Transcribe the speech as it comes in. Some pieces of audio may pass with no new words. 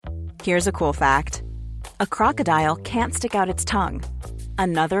Here's a cool fact. A crocodile can't stick out its tongue.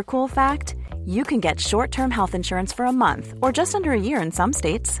 Another cool fact, you can get short-term health insurance for a month or just under a year in some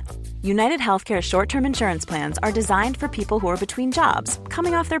states. United Healthcare short-term insurance plans are designed for people who are between jobs,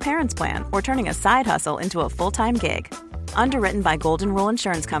 coming off their parents' plan, or turning a side hustle into a full-time gig. Underwritten by Golden Rule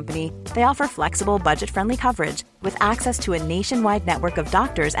Insurance Company, they offer flexible, budget-friendly coverage with access to a nationwide network of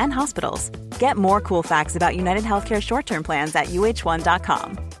doctors and hospitals. Get more cool facts about United Healthcare short-term plans at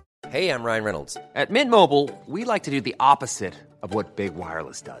uh1.com. Hey, I'm Ryan Reynolds. At Mint Mobile, we like to do the opposite of what Big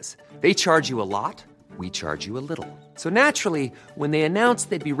Wireless does. They charge you a lot, we charge you a little. So naturally, when they announced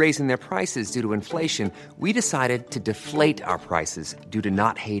they'd be raising their prices due to inflation, we decided to deflate our prices due to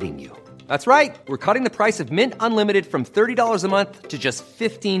not hating you. That's right. We're cutting the price of Mint Unlimited from $30 a month to just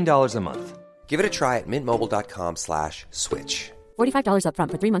 $15 a month. Give it a try at mintmobile.com/switch. $45 up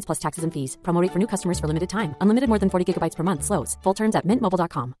front for 3 months plus taxes and fees. Promo rate for new customers for limited time. Unlimited more than 40 gigabytes per month. Slows full terms at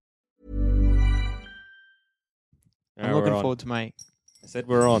mintmobile.com. I'm looking forward to my... I said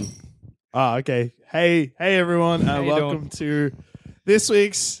we're on. Okay. Hey everyone. Welcome to this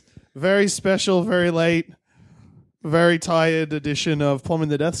week's very special, very late, very tired edition of Plumbing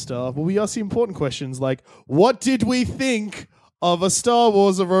the Death Star. Where we ask the important questions like, what did we think of a Star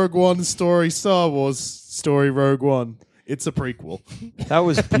Wars, a Rogue One story, Star Wars story, Rogue One? It's a prequel. That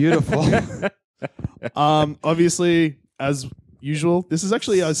was beautiful. Obviously, as usual, this is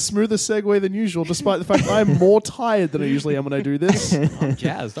actually a smoother segue than usual, despite the fact I'm more tired than I usually am when I do this. I'm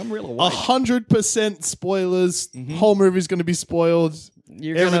jazzed. I'm real awake. 100% spoilers. Whole movie's going to be spoiled.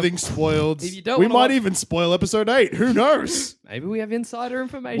 Everything's spoiled. If you don't we wanna might even spoil episode 8. Who knows? Maybe we have insider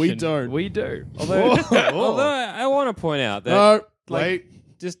information. We don't. We do. Although I want to point out that No, wait.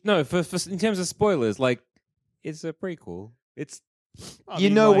 for in terms of spoilers, like it's a prequel. It's You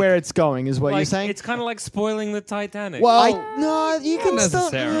know where it's going, is what like, you're saying? It's kind of like spoiling the Titanic. Well, No, you can still...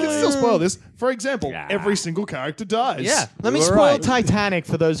 you necessarily. can still spoil this. For example, Yeah. every single character dies. yeah. Let me you were spoil right. Titanic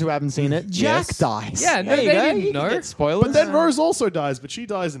for those who haven't seen it. Jack Yes. dies. Yeah, no, There you they go. didn't You can know. get spoilers. But then Rose also dies, but she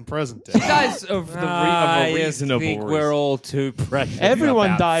dies in present day. Guys of a reasonable think we're all too precious. Everyone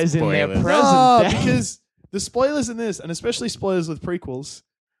about dies in their spoilers. present No, day. because the spoilers in this, and especially spoilers with prequels,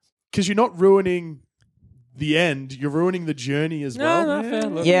 because you're not ruining the end, you're ruining the journey as well. No, fair.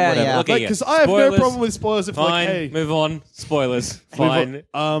 Look, Yeah, whatever. yeah. Look at you. Because I have no Spoilers, problem with spoilers if Fine, like, hey, move on. Spoilers. Fine.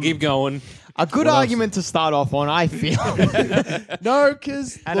 Keep going. A good argument to start off on, I feel. no,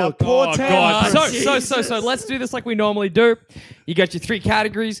 because And a poor Oh, Tam- God. So let's do this like we normally do. You got your 3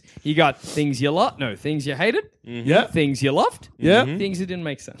 categories. You got things you loved. No, things you hated. yeah, Things you loved. yeah, Things that didn't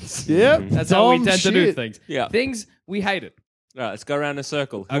make sense. yeah. That's how we Dumb tend to do shit. things. Yeah. Things we hated. All right, let's go around in a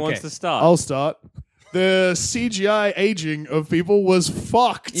circle. Who Okay. wants to start? I'll start. The CGI aging of people was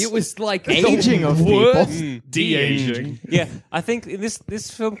fucked. It was like Aging the of worst people. de-aging. Yeah, I think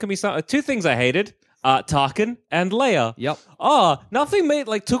this film can be started with 2 things I hated. Tarkin and Leia. Yep. Nothing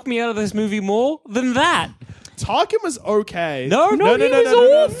took me out of this movie more than that. Tarkin was okay. No, he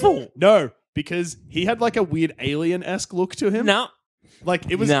was awful. No, because he had like a weird alien-esque look to him. No. Like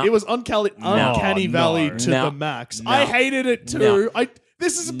it was No. uncanny valley to No. the max. No. I hated it too. No.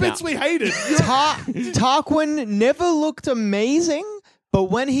 This is bits we hated. Tarquin never looked amazing, but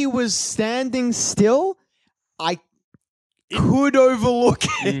when he was standing still, I could overlook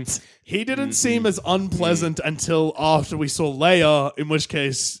it. He didn't seem as unpleasant until after we saw Leia, in which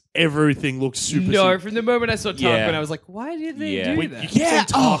case everything looked super. No, from the moment I saw Tarkin, Yeah. I was like, why did they Yeah. do Wait, that? you keep saying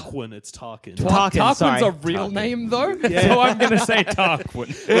Tarquin. It's Tarkin. Tarkin, Tarquin's sorry. a real name, though, so I'm going to say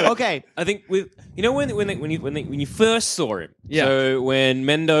Tarquin. Okay. I think when you first saw him. Yeah. So when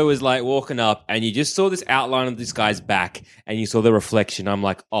Mendo was like walking up, and you just saw this outline of this guy's back, and you saw the reflection. I'm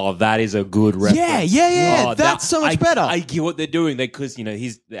like, oh, that is a good reference. Yeah. Oh, That's so much better. I get what they're doing because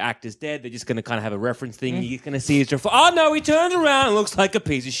the actor's dead. They're just going to kind of have a reference thing. You're going to see his reflection. Oh no, he turned around and looks like a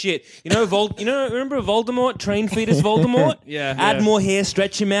piece of shit. Remember Voldemort, train fetus Voldemort? Yeah. Add more hair,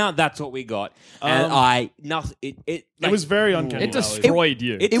 stretch him out. That's what we got. And It was very uncanny. It valley. destroyed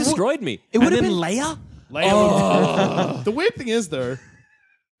you. It destroyed me. it would've and then been- Leia. Leia the weird thing is, though,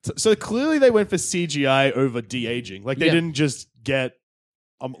 so clearly they went for CGI over de-aging. Like, they Yeah. didn't just get,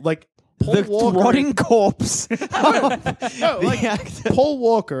 like, Paul The Walker. rotting corpse. No, like, The actor. Paul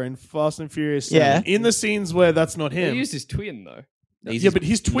Walker in Fast and Furious 7, Yeah. in the scenes where that's not He him. used his twin, though. Yeah, but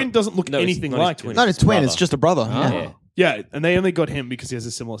his twin doesn't look no, he's anything not his like twin. him. Not his twin, brother. it's just a brother. Oh. Yeah. Yeah, and they only got him because he has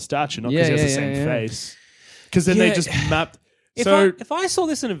a similar stature, not because Yeah, he has the yeah, same yeah. face. Because then they Yeah. just mapped. If I saw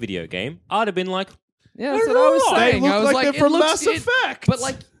this in a video game, I'd have been like, Yeah, that's what I was They saying. look I was like they're it from looks- Mass Effect. But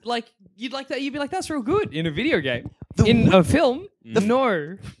like you'd like that. You'd be like, that's real good in a video game. In a film,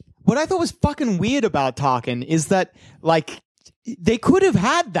 no. What I thought was fucking weird about Tarkin is that, like, they could have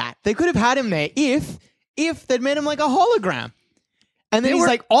had that. They could have had him there if they'd made him like a hologram. And then he's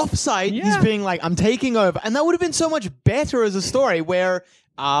like offside. Yeah. He's being like, I'm taking over. And that would have been so much better as a story where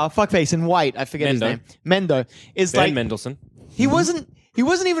fuckface in white, I forget his Mendo. name. Mendo is Ben like Mendelsohn. he wasn't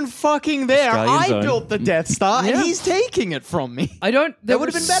even fucking there. Australian I zone. built the Death Star and he's taking it from me. There That would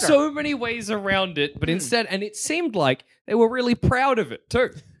would've have been better. so many ways around it, but instead, and it seemed like they were really proud of it too.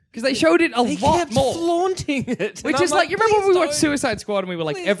 Because they showed it a lot more. flaunting it. Which And is I'm like, you remember when we please watched don't. Suicide Squad and we were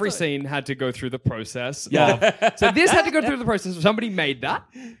like, Please every don't. scene had to go through the process. Yeah. So this had to go through the process. Somebody made that,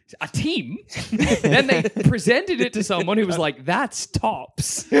 a team. Then they presented it to someone who was like, that's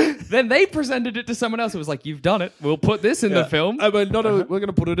tops. Then they presented it to someone else who was like, you've done it. We'll put this in the film. I mean, we're going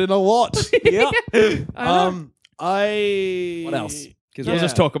to put it in a lot. Yeah. What What else? Because we'll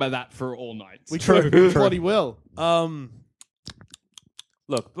just talk about that for all night. We bloody will.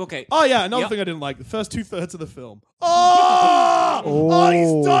 Look, okay. Oh yeah, another Yep. thing I didn't like: the first 2/3 of the film. Oh,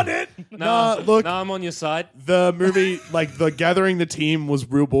 he's done it. Nah, look, Now I'm on your side. the movie, like the gathering the team, was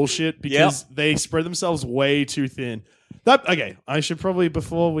real bullshit because they spread themselves way too thin. Okay, I should probably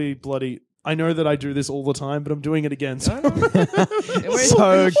before we bloody. I know that I do this all the time, but I'm doing it again. So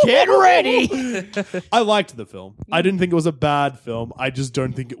So get ready. I liked the film. I didn't think it was a bad film. I just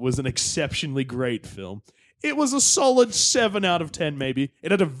don't think it was an exceptionally great film. It was a solid 7 out of 10, maybe. It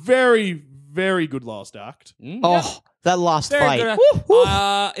had a very, very good last act. Oh, that last Very fight. good.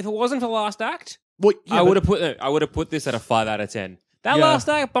 If it wasn't for the last act, Well, yeah, I would but- have put this at a 5 out of 10. That Yeah. last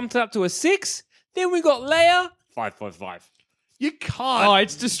act bumped it up to a 6. Then we got Leia, 5.5. You can't. Oh,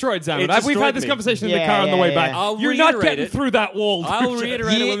 it's destroyed, Sam. It We've destroyed had this me. conversation in the Yeah, car on the yeah, way yeah. back. I'll You're not reiterate getting it. through that wall. I'll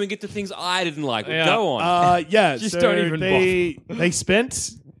reiterate it when we get to things I didn't like. Yeah. Go on. Yeah, Just so don't even they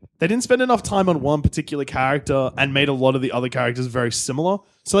didn't spend enough time on one particular character and made a lot of the other characters very similar.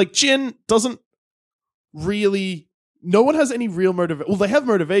 So like Jin doesn't really. No one has any real motivation. Well, they have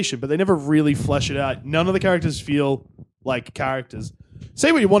motivation, but they never really flesh it out. None of the characters feel like characters.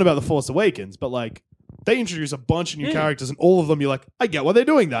 Say what you want about The Force Awakens, but like they introduce a bunch of new characters, and all of them you're like, I get why they're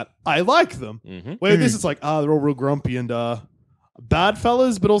doing that. I like them. Where this it's like, they're all real grumpy and bad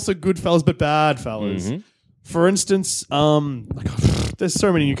fellas, but also good fellas, but bad fellas. For instance, there's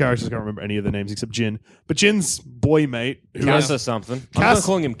so many new characters, I can't remember any of the names except Jin. But Jin's boy mate, who Cass has or something. I'm not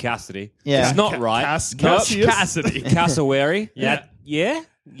calling him Cassidy. Yeah. It's not right. Cassius? Cassidy. Cassowary. Yeah. Yeah.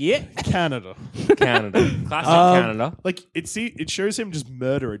 Canada. Canada. Classic Canada. Like it shows him just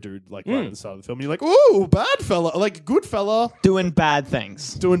murder a dude like right at the start of the film. And you're like, ooh, bad fella, like good fella Doing bad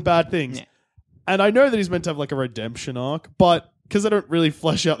things. doing bad things. Yeah. And I know that he's meant to have like a redemption arc, but because I don't really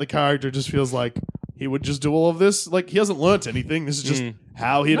flesh out the character, it just feels like he would just do all of this. Like he hasn't learnt anything. This is just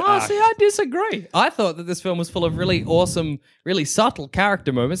how he'd No, act. see, I disagree. I thought that this film was full of really awesome, really subtle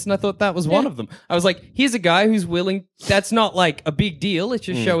character moments, and I thought that was one of them. I was like, here's a guy who's willing. That's not like a big deal. It's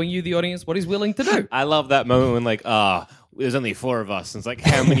just showing you, the audience, what he's willing to do. I love that moment when like, there's only 4 of us. And it's like,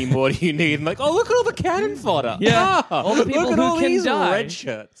 how many more do you need? And like, oh, look at all the cannon fodder. Yeah. Ah, All the people look at who all can these die. red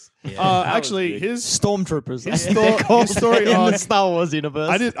shirts. Actually, good. his Stormtroopers. His I think sto- his story in the arc- Star Wars universe.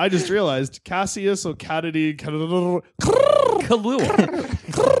 I just realized Cassius or Caddy Kahlua.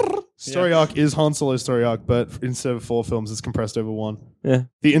 story arc is Han Solo's story arc, but instead of 4 films, it's compressed over 1. Yeah.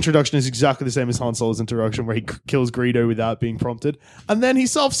 The introduction is exactly the same as Han Solo's introduction, where he kills Greedo without being prompted, and then he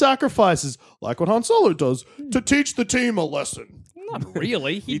self-sacrifices, like what Han Solo does, to teach the team a lesson. Not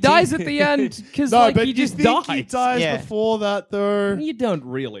really. He dies at the end because But he just you think dies. he dies Yeah. before that, though. You don't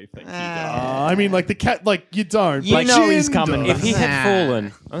really think he dies. I mean, like the cat, like you don't. You Like, know Jin he's coming does. If he had Nah.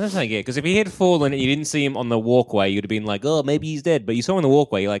 fallen, I'm just saying, because if he had fallen and you didn't see him on the walkway, you'd have been like, oh, maybe he's dead. But you saw him on the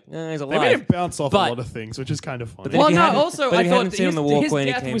walkway, you're like, he's They alive. made him bounce off But- a lot of things, which is kind of funny. then Well, if you no. hadn't- Also, but I if you thought hadn't seen him his, on the his walkway and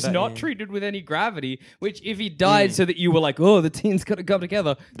he death came was back, not yeah. treated with any gravity. Which, if he died so that you were like, "Oh, the team's got to come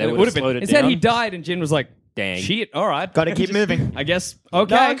together," They then it would've would have been. slowed it Instead, he down. died, and Jin was like, Dang. shit, all right, Gotta keep moving. I guess.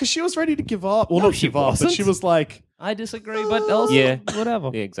 Okay, No, because she was ready to give up. Well, No, not she give up, but wasn't. she was like, I disagree, but also Yeah.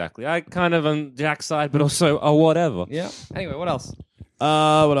 whatever. Yeah, exactly. I kind of on Jack's side, but also whatever. Yeah. Anyway, what else?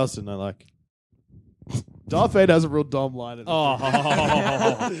 what else didn't I like? Darth Vader has a real dumb line. At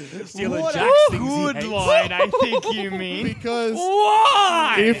the Stealing What Jack's a things he hates. I think you mean. because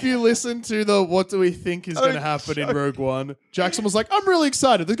Why? if you listen to the what do we think is going to happen in Rogue One, Jackson was like, I'm really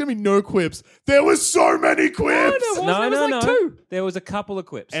excited. There's going to be no quips. There was so many quips. No, like 2. There was a couple of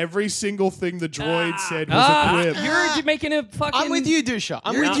quips. Every single thing the droid said was a quip. You're making a fucking. I'm with you, Dusha.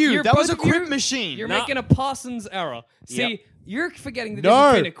 I'm You're- with you. you're That was a both- you're- quip machine. You're No. making a Parsons error. See, Yep. you're forgetting the No.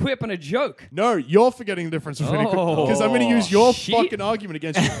 difference between a quip and a joke. No, you're forgetting the difference between Oh, because I'm going to use your shit. fucking argument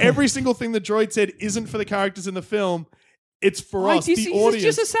against you. Every single thing the droid said isn't for the characters in the film. It's for us, He's the just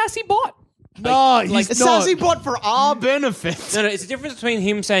audience. a sassy bot. No, he's It not. sounds he bought for our benefit. No, it's the difference between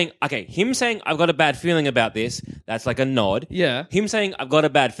him saying, I've got a bad feeling about this. That's like a nod. Yeah. Him saying, I've got a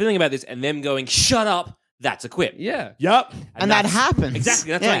bad feeling about this, and them going, shut up. That's a quip. Yeah. Yep. And that that's- happens.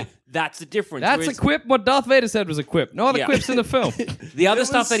 Exactly. That's Yeah. right. That's the difference. That's a Whereas quip. What Darth Vader said was a quip. No other Yeah. quips in the film. The other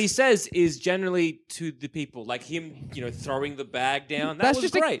stuff that he says is generally to the people, like him, throwing the bag down. That That's was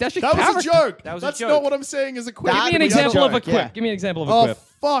just great. that's just That was a character. joke. That was a That's joke. not what I'm saying is a quip. Give me an That was a example of a joke, quip. yeah. Give me an example of a Oh, quip.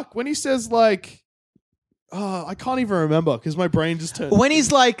 fuck. When he says, like, I can't even remember because my brain just turned. When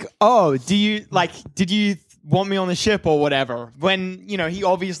he's like, "Oh, did you want me on the ship or whatever?" When he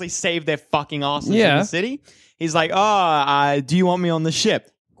obviously saved their fucking asses in Yeah. the city. He's like, do you want me on the ship?"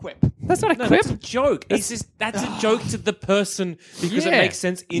 Quip. That's not a No, quip. that's a joke. It's just that's a joke to the person because it Yeah. makes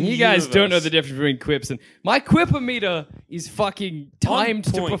sense in You guys don't know universe. the difference between quips and my quipometer is fucking timed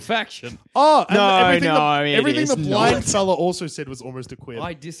to point. perfection. Oh, and No, everything no, it everything is the blind not. fella also said was almost a quip. I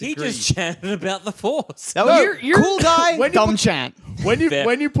He disagree. just chanted about the Force. That No, was you're- cool guy, When you dumb put- chant. When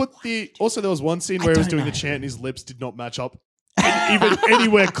Fair. you put the also there was one scene where he was don't doing know. the chant and his lips did not match up even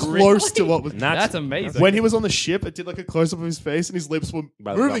anywhere close to what was. And That's amazing. When he was on the ship, it did like a close up of his face and his lips were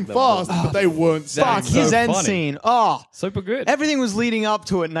Blah, moving blah, blah, fast, blah. but they weren't. saying Fuck so. his end funny. scene. Oh, Super good. everything was leading up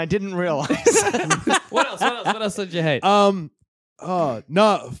to it, and I didn't realize. What else? What else did you hate?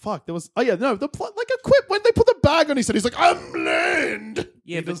 No, fuck. There was. Oh yeah, no, the like a quip when they put the bag on his head. He's like, "I'm blind."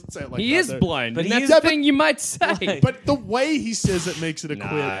 Yeah, he but doesn't say it like he that, is though. blind, But and he that's is- the Yeah, but- thing you might say. But the way he says it makes it a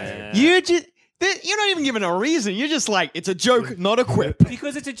quip. You're not even given a reason. You're just like, it's a joke, not a quip.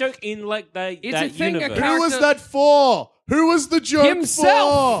 because it's a joke in like that It's a thing, a universe. character- Who was that for? Who was the joke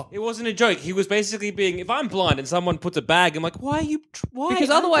Himself. for? It wasn't a joke. He was basically being, if I'm blind and someone puts a bag, I'm like, why are you? Why?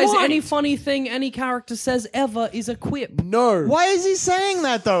 Because I'm otherwise, blind. any funny thing any character says ever is a quip. No. Why is he saying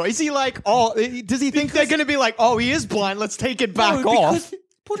that though? Is he like, does he think they're going to be like, he is blind, let's take it back No, off? because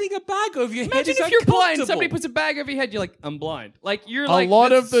putting a bag over your head Imagine is if you're blind, uncomfortable. somebody puts a bag over your head, you're like, I'm blind. Like you're A like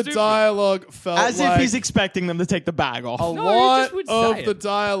lot of that's the stupid. dialogue felt As like if he's expecting them to take the bag off. a No, he lot just would of say the it.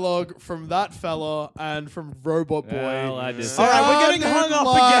 dialogue from that fella and from Robot Boy. Well, I just- All right, we're getting sounded hung up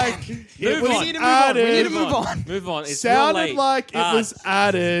like again. It Move was on. We need to move on. We need to added. move on. Move on. It's real Sounded late. like it was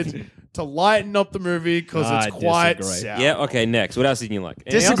added to lighten up the movie because I it's quite disagree. sad. Yeah. Okay. Next. What else didn't you like?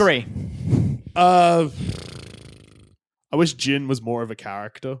 Anything else? Disagree. I wish Jin was more of a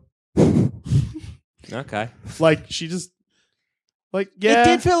character. Okay. Like she just, like yeah. It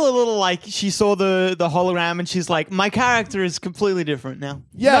did feel a little like she saw the hologram and she's like, my character is completely different now.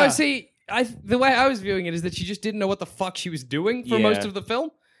 yeah. No, see, the way I was viewing it is that she just didn't know what the fuck she was doing for Yeah. most of the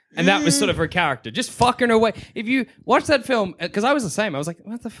film. And that was sort of her character, just fucking her way. If you watch that film, because I was the same, I was like,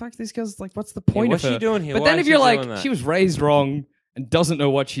 what the fuck? These guys, like, what's the point what's of her? she doing here? But Why then is if she you're doing like, that? she was raised wrong and doesn't know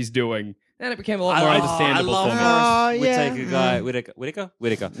what she's doing, then it became a lot more understandable I love for me. Forrest yeah. Whitaker guy.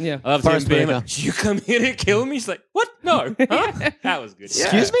 Whitaker. Yeah. I love Forrest him being Whitaker. like, you come here to kill me? She's like, what? No. Huh? That was good.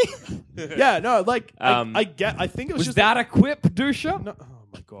 Excuse me? Yeah, no, like Um, I think it was, Was just that a quip, Dusha? no, oh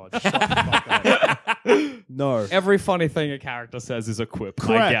my god, shut the fuck up. No. Every funny thing a character says is a quip,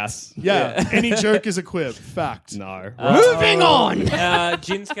 Correct. I guess. Yeah, any joke is a quip. Fact. No. Moving on.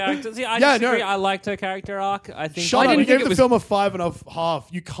 Jin's character. See, I Yeah, disagree. no. I liked her character arc. I think. Shut I up. didn't We think gave it the was- film a 5.5.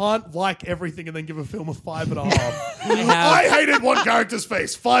 You can't like everything and then give a film a 5.5. have- I hated one character's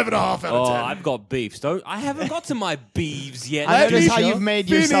face. 5.5 out of Oh, 10. I've got beefs. Don't I haven't got to my beeves yet. I Let noticed me how you've made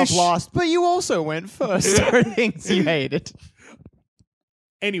yourself finish. lost, but you also went first for things you hated.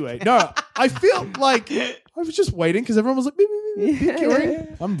 Anyway, no, I feel like I was just waiting because everyone was like, "Beep,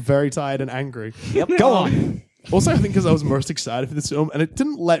 curing." I'm very tired and angry. Yep. Go on. Also, I think because I was most excited for this film and it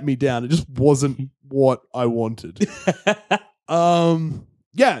didn't let me down. It just wasn't what I wanted.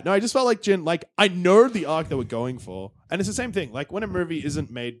 Yeah, no, I just felt like Jin, like I know the arc that we're going for. And it's the same thing. Like when a movie isn't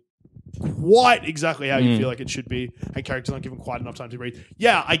made quite exactly how you feel like it should be and characters aren't given quite enough time to breathe.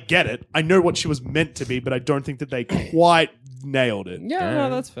 Yeah, I get it. I know what she was meant to be, but I don't think that they quite nailed it. Yeah, no,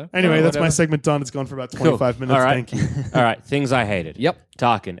 that's fair. Anyway, No, that's my whatever. segment done. It's gone for about 25 minutes. All right. Thank you. All right. Things I hated. Yep.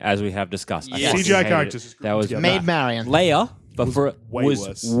 Tarkin, as we have discussed. I Yes. fucking CGI hated characters. it. That was together. Maid Marian. Leia, but for way was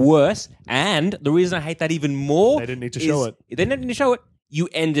worse. worse. And the reason I hate that even more, They didn't need to show it. They didn't need to show it. You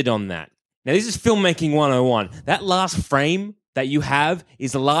ended on that. Now this is filmmaking 101. That last frame that you have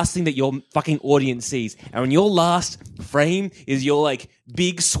is the last thing that your fucking audience sees. And when your last frame is your like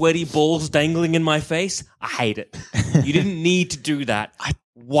big sweaty balls dangling in my face, I hate it. You didn't need to do that.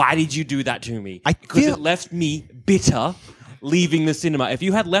 Why did you do that to me? I Because feel- it left me bitter leaving the cinema. If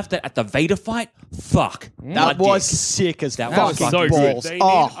you had left it at the Vader fight, fuck. That My was dick. sick as That fucking was so balls. They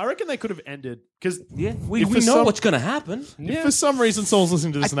Oh. need, I reckon they could have ended because Yeah, we If for know some- what's going to happen. if for some reason someone's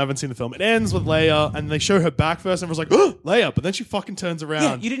listening to this and haven't seen the film, it ends with Leia and they show her back first, and everyone's like, "Oh, Leia!" But then she fucking turns Yeah,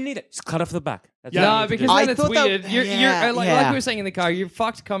 around. you didn't need it. Just cut off the back. That's Yeah. all you No, need to because do. I then it's thought that- weird. You're yeah, like yeah. we were saying in the car, you're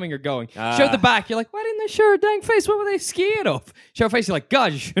fucked coming or going. Show the back. You're like, why didn't they show her dang face? What were they scared of? Show her face. You're like,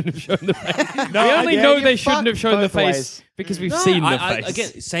 God, you shouldn't have shown the face. we only yeah, know you they shouldn't fucked have shown the both face ways. because we've No, seen the I- face.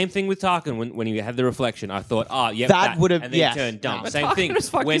 again, same thing with Tarkin when he had the reflection. I thought, yeah, That would've- and then yeah. he turned dumb. But Same Tarkin thing was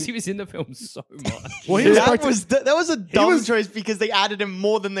fucked when because he was in the film so much. Well, he was That was a dumb was- choice because they added him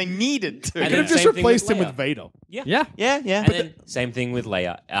more than they needed to. And could then have just same thing replaced with him with Leia. Vader. yeah. yeah. And then same thing with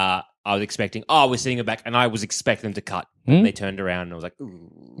Leia. I was expecting, we're seeing her back, and I was expecting them to cut. And they turned around, and I was like,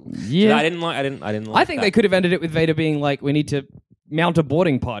 ooh. Yeah. So I didn't like. I didn't like. I think that. they could have ended it with Vader being like, we need to mount a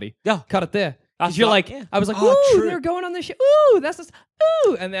boarding party. Yeah. Cut it there. That's Because you're right, like, yeah. I was like, Oh, ooh, true. they're going on the ship. Ooh, that's just,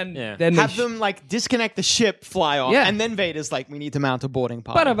 ooh. And then, Yeah. then Have them like disconnect the ship, fly off, Yeah. and then Vader's like, "We need to mount a boarding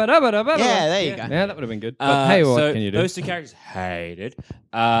party." Ba-da-ba-da-ba-da-ba-da. Yeah, there you go. Yeah, that would have been good. But hey, what so can you do? Those two characters hated.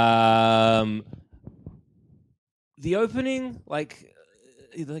 The opening, like,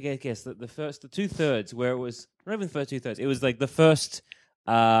 I guess the 2/3 where it was not even the first 2/3. It was like the first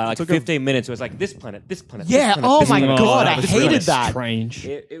like took a- 15 minutes. It was like this planet, this planet. Yeah, This planet, oh this my planet, God, this I planet, this hated planet. that. Strange.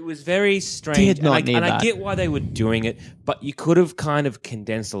 It was very strange. Did not need and I that. get why they were doing it, but you could have kind of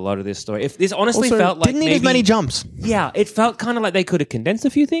condensed a lot of this story. If this honestly Also, felt like Didn't need maybe, as many jumps. Yeah, it felt kind of like they could have condensed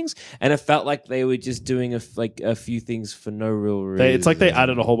a few things, and it felt like they were just doing a few things for no real reason. It's like they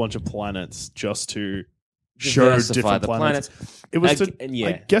added a whole bunch of planets just to show Diversify different the planets. It was and yeah.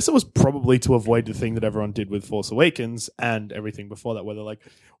 I guess it was probably to avoid the thing that everyone did with Force Awakens and everything before that, where they're like,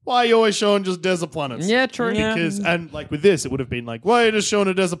 "Why are you always showing just desert planets?" Yeah, true. Yeah. Because and like with this, it would have been like, "Why are you just showing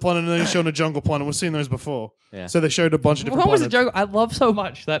a desert planet and then you're showing a jungle planet?" We've seen those before. Yeah. So they showed a bunch of different What was the planets. joke? I love so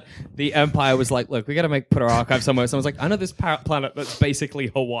much that the Empire was like, look, we got to put our archive somewhere. Someone's like, I know this planet that's basically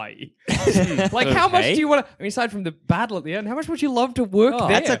Hawaii. Like, how much Okay. do you want to, I mean, aside from the battle at the end, how much would you love to work there?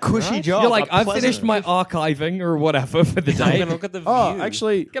 That's a cushy right? job. You're like, a I've pleasant- finished my archiving or whatever for the I'm day. gonna look at the view. Oh,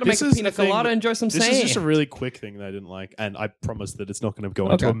 actually, Gotta this make a is pina the thing colada, that- enjoy some This sand. is just a really quick thing that I didn't like, and I promise that it's not going to go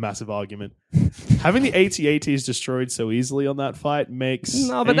into Okay. a massive argument. Having the AT-ATs destroyed so easily on that fight makes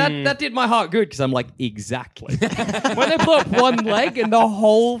No, but that did my heart good because I'm like, exactly. When they blew up one leg and the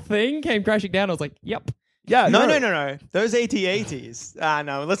whole thing came crashing down, I was like, yep. yeah. No. Those AT-ATs.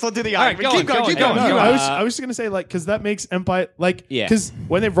 No, let's not do the All right, argument. go on, Keep go going. on. No, You I was just gonna say like because that makes Empire like Yeah. because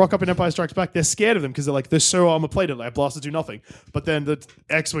when they rock up in Empire Strikes Back, they're scared of them because they're like they're so armor plated, like blasters do nothing. But then the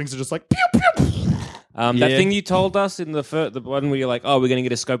X-wings are just like pew pew. That Yeah. thing you told us in the one where you're like, we're going to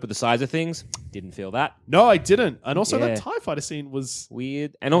get a scope of the size of things. Didn't feel that. No, I didn't. And also Yeah. that TIE fighter scene was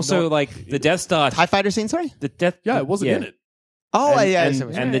Weird. And also, like, the Death Star. TIE fighter scene, sorry? The Death. it wasn't in it. Oh, And,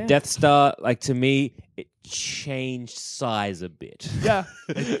 yeah. and the Death Star, like, to me, it changed size a bit. Yeah.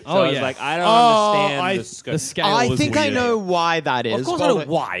 So Oh, I was yeah. like, I don't Oh, understand the scope. The scale I was think I weird. know why that is. Of course, I know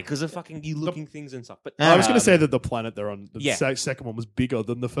why, because of fucking you looking things and stuff. But I was going to say that the planet they're on, the Yeah. Second one was bigger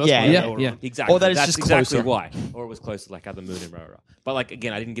than the first Yeah, one. yeah, they were yeah. on. exactly. Or that it's That's just exactly closer. why, or it was close to like other moon and rah. But like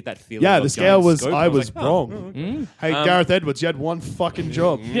again, I didn't get that feeling. Yeah, of the giant scale was. scope. I was like, oh, wrong. Hey, Gareth Edwards, you had one fucking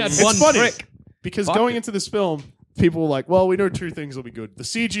job. You had It's one funny trick. because Fuck going it. into this film, people were like, "Well, we know two things will be good: the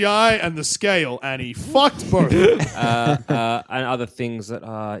CGI and the scale," and he fucked both. and other things that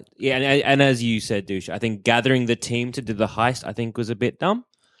are and as you said, douche, I think gathering the team to do the heist, I think was a bit dumb.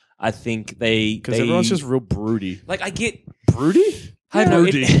 I think Because everyone's just real broody. like I get. Broody? I don't know.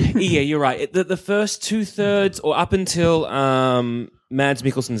 Broody. Yeah, you're right. The first 2/3 or up until Mads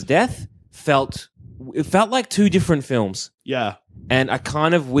Mikkelsen's death felt like two different films. Yeah. And I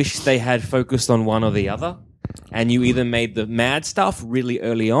kind of wish they had focused on one or the other. And you either made the mad stuff really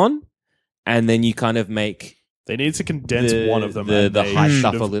early on, and then you kind of make They need to condense one of them. the and they heist should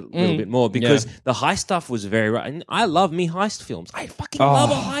stuff have- a little bit more because the heist stuff was very right. And I love me heist films. I fucking love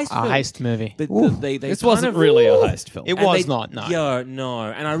a heist A film. heist movie. But they This kind wasn't of- really a heist film. It and was they- not, no. Yeah, no.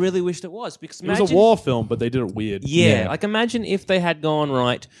 And I really wished it was because It was a war film, but they did it weird. Yeah, like imagine if they had gone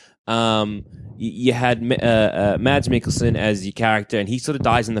right. You had Mads Mikkelsen as your character, and he sort of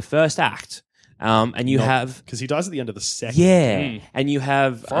dies in the first act. And you have because he dies at the end of the second. and you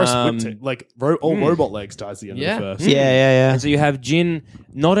have Forrest Whitaker, like old robot legs, dies at the end Yeah. of the first. Yeah. and so you have Jin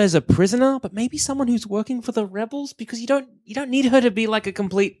not as a prisoner, but maybe someone who's working for the rebels because you don't need her to be like a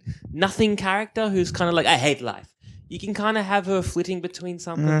complete nothing character who's kind of like I hate life. You can kind of have her flitting between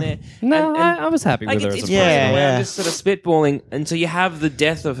something there. No, And- I was happy like with her it's as a fine person. the way I'm Yeah. just sort of spitballing, and so you have the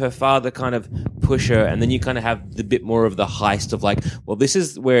death of her father kind of push her, and then you kind of have the bit more of the heist of like, well, this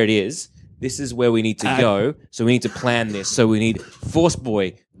is where it is. this is where we need to go. So we need to plan this. So we need Force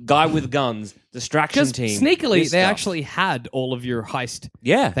Boy, guy with guns, distraction Because team. sneakily, this they stuff. actually had all of your heist.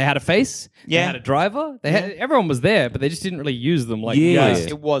 Yeah. They had a face. They Yeah. had a driver. They had, everyone was there, but they just didn't really use them like Yeah. you guys Yeah.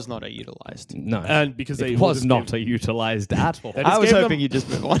 did. It was not utilized. No. And because they it was just not gave- utilized at all. They just I was gave hoping them- you'd just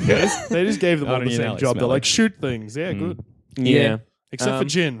move on. They just gave them Oh, all the you same know, job. They're smelly. like, shoot things. Yeah, good. Yeah. Except for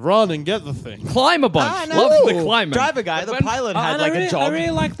Jin. Run and get the thing. Climb a bunch. Ah, no. Love the climbing. Driver guy, the pilot had And like I really, a job. I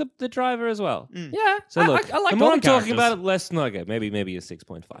really like the driver as well. Yeah. So look, I like the more all I'm the talking characters. about it, less. No, okay, maybe a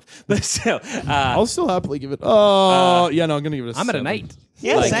 6.5. But still, I'll still happily give it. Oh, yeah, no, I'm going to give it a I'm at an 7. 8.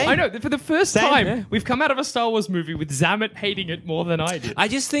 Yeah, Like- same. I know. For the first Same. time, Yeah. we've come out of a Star Wars movie with Zamet hating it more than I did. I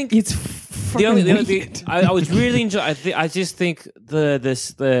just think It's the only weird. I was really enjoying. I just think the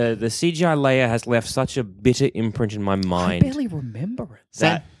CGI Leia has left such a bitter imprint in my I mind. barely remember it.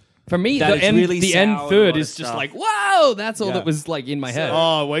 That- For me, that the it's end, really the sour end and a third lot is of just stuff. like, wow, that's all Yeah. that was like in my head.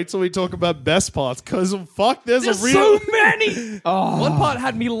 Oh, wait till we talk about best parts, because fuck, there's There's a real. so many. One part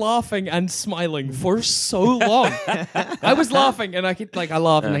had me laughing and smiling for so long. I was laughing and I keep I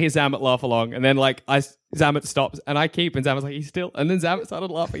laugh and I hear Zamet laugh along, and then Zamet stops and I keep, and Zamet's like, he's still, and then Zamet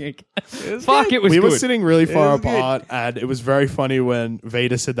started laughing again. Fuck, it was We good. were sitting really far was good. apart, and it was very funny when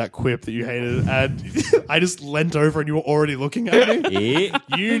Vader said that quip that you hated, and I just leant over and you were already looking at me. Yeah.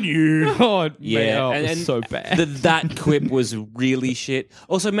 You knew. Oh, Yeah, man, oh, it and, was and so bad. that quip was really shit.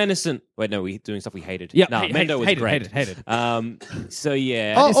 Also, Menacent. Wait, no, we doing stuff we hated. Yeah, no, Mendo was great. hated. So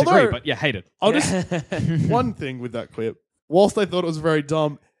yeah, Oh, Disagree, although- but yeah, hated. I'll just one thing with that quip. Whilst I thought it was very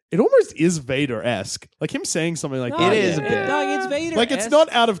dumb, it almost is Vader-esque. Like him saying something like that. It is a bit. It's Vader. Like it's not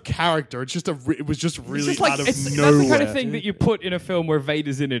out of character. It's just it was just really It's just like out of that's nowhere. the kind of thing that you put in a film where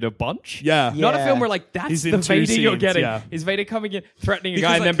Vader's in it a bunch. Yeah. Not a Yeah. film where like that's He's the in two Vader you're scenes, getting. yeah. Is Vader coming in, threatening a Because,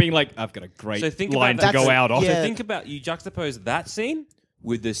 guy, and then like- being like, "I've got a great So think line about to go that. out on." Yeah. So think about you juxtapose that scene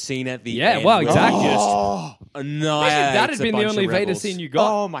with the scene at the Yeah, end. wow, where exactly. he just Oh, Imagine annihilates that had a been the bunch only of Vader rebels. scene you got.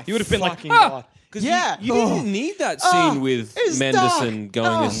 oh my You would have been like, fucking "Ah!" God. 'Cause Yeah. you didn't need that scene with it's Mendelsohn dark.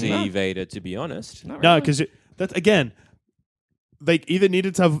 going No. to see Vader, to be honest. No, because that again, they either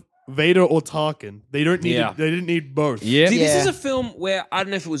needed to have Vader or Tarkin. They don't need. Yeah. They didn't need both. Yeah. See, this Yeah. is a film where I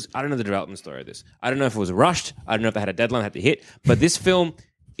don't know if it was. I don't know the development story of this. I don't know if it was rushed. I don't know if they had a deadline had to hit. But this film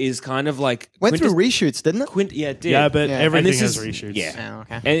is kind of like Went through reshoots, didn't it? Yeah, it did. Yeah, but Yeah. everything And this has is- reshoots. Yeah. Oh,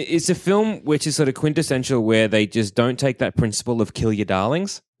 okay. And it's a film which is sort of quintessential where they just don't take that principle of kill your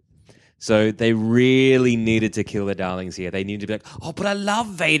darlings. So they really needed to kill the darlings here. They needed to be like, oh, but I love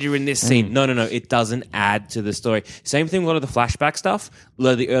Vader in this scene. No. It doesn't add to the story. Same thing with a lot of the flashback stuff, a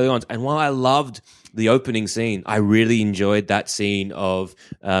lot of the early ones. And while I loved the opening scene, I really enjoyed that scene of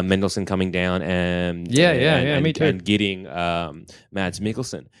Mendelsohn coming down and me too. and getting Mads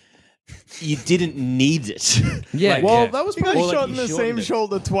Mikkelsen. You didn't need it. Yeah. Well, that was He got probably like shot he in the shortened same it.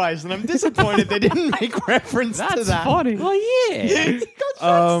 shoulder twice, and I'm disappointed they didn't make reference to That's that. funny. Oh yeah. He got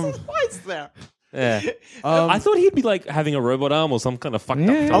shot twice there. Yeah. I thought he'd be like having a robot arm or some kind of fucked up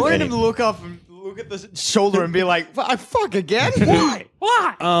thing. I wanted him to look up and look at the shoulder and be like, fuck again?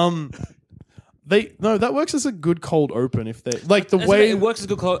 Why? that works as a good cold open if they like the That's way okay, it works as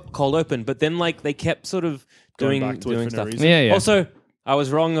a good cold open, but then like they kept sort of Going doing back to it for no stuff. reason. Yeah. Also, I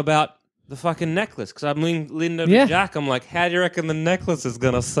was wrong about the fucking necklace because I'm leaning over Yeah. to Jack. I'm like, how do you reckon the necklace is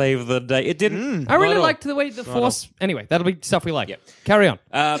gonna save the day? It didn't. I really Not at all. liked the way the Force. Anyway, that'll be stuff we like. Yep. Carry on.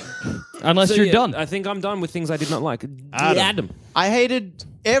 Unless So, you're yeah, done. I think I'm done with things I did not like. Adam. I hated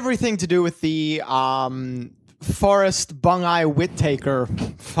everything to do with the Forrest Bung-Eye Whittaker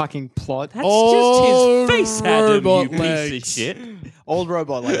fucking plot. That's Oh, just his face, Adam, you robot piece legs. of shit. Old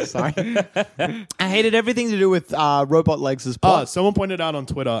robot legs, sorry. I hated everything to do with robot legs' plot. someone pointed out on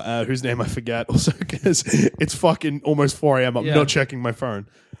Twitter, whose name I forget, also because it's fucking almost 4 a.m. I'm Yeah. not checking my phone.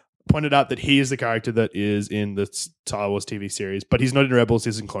 Pointed out that he is the character that is in the Star Wars TV series, but he's not in Rebels,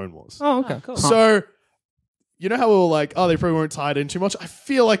 he's in Clone Wars. Oh, okay. Cool. So, you know how we were like, oh, they probably weren't tied in too much? I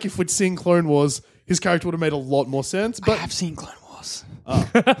feel like if we'd seen Clone Wars, his character would have made a lot more sense. I But have seen Clone Wars,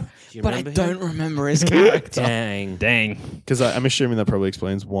 Do you but I remember don't him? remember his character. Dang. because I'm assuming that probably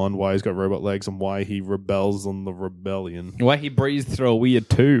explains one, why he's got robot legs and why he rebels on the rebellion. Why he breathed through a weird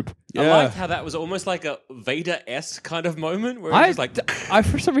tube. I liked how that was almost like a Vader-esque kind of moment where I, it's just like, I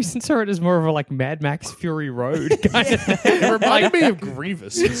for some reason saw it as more of a like Mad Max Fury Road kind of. It reminded me of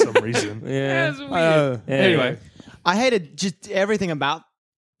Grievous for some reason. Yeah, it's weird. Anyway, I hated just everything about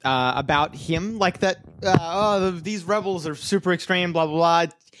him, like that. These rebels are super extreme, blah blah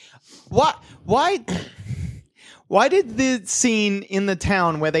blah. Why did the scene in the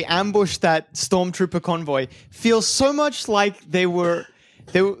town where they ambushed that stormtrooper convoy feel so much like they were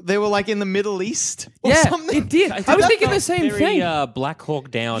they were like in the Middle East or Yeah, something. it did. I was thinking the same Very, thing. Black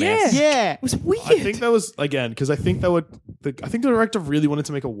Hawk Down. Yeah. It was weird. I think that was again because I think the director really wanted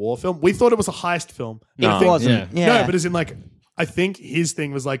to make a war film. We thought it was a heist film. No. It wasn't. Yeah. Yeah. No, but as in like I think his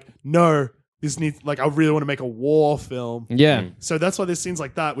thing was like, no, this needs like I really want to make a war film. yeah. So that's why there's scenes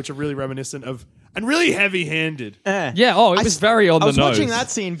like that which are really reminiscent of and really heavy-handed. Yeah, oh, it was very on I the was nose. watching that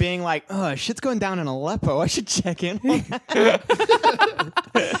scene being like, oh, shit's going down in Aleppo. I should check in on that.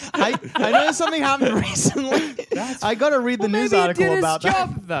 I know something happened recently. I got to read the news Maybe article he did about his that.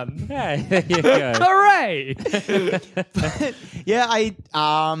 job then. Yeah, there you go. Hooray! Yeah, I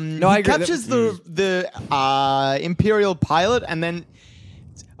he agree. captures the Imperial pilot and then...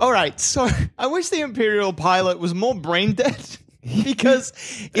 All right, so I wish the Imperial pilot was more brain dead. Because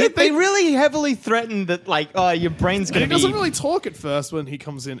they really heavily threatened that, like, oh, your brain's And going he to be... doesn't really talk at first when he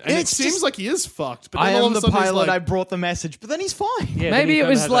comes in. And it It's seems just- like he is fucked. But then I all am of a the sudden he's pilot, I like, brought the message, but then he's fine. Yeah, then Maybe he it kinda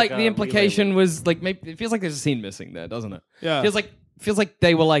was had like a the implication relay. was like maybe it feels like there's a scene missing there, doesn't it? Yeah. Feels like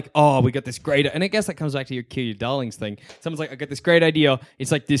they were like, oh, we got this great, and I guess that comes back to your Kill Your Darlings thing. Someone's like, I got this great idea.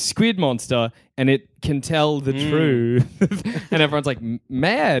 It's like this squid monster, and it can tell the truth, and everyone's like,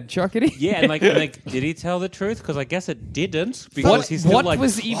 mad, chuckity. Yeah, and like, did he tell the truth? Because I guess it didn't. Because he's still what like,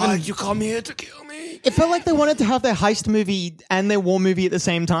 was even? you come here to kill me. It felt like they wanted to have their heist movie and their war movie at the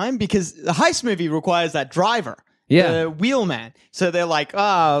same time because the heist movie requires that driver. Yeah. The wheelman. So they're like,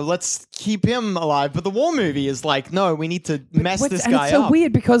 let's keep him alive. But the war movie is like, no, we need to mess this and guy it's so up.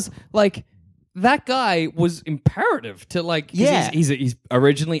 weird because like that guy was imperative to like 'cause Yeah. he's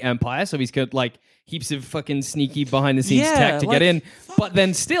originally Empire, so he's got like heaps of fucking sneaky behind the scenes Yeah, tech to like, get in. But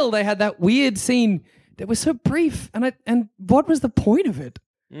then still they had that weird scene that was so brief and what was the point of it?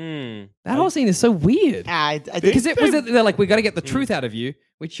 That whole scene is so weird. Because they're like, we got to get the truth out of you,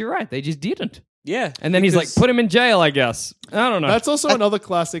 which you're right, they just didn't. yeah. And then he's like, Because- put him in jail, I guess. I don't know. That's also another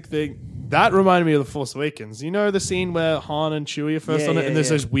classic thing. That reminded me of The Force Awakens. You know the scene where Han and Chewie are first on it, and there's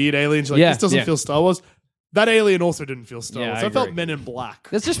those weird aliens. You're like, Yeah, this doesn't yeah. feel Star Wars. That alien also didn't feel Star Yeah, Wars. I I felt agree. Men in Black.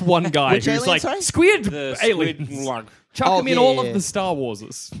 There's just one guy Which who's alien, like, sorry? squid The aliens. squid- Chuck Oh, him in yeah, all yeah, of yeah. the Star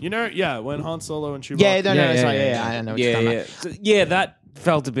Warses. You know, yeah, when Han Solo and Chewbacca. Yeah, no, Yeah, sorry. yeah, Yeah, yeah. I don't know what you're talking Yeah, about. So, yeah, that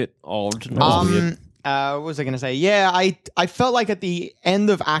felt a bit odd. That was weird. What was I going to say? Yeah, I felt like at the end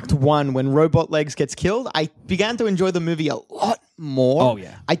of Act 1, when Robot Legs gets killed, I began to enjoy the movie a lot more. Oh,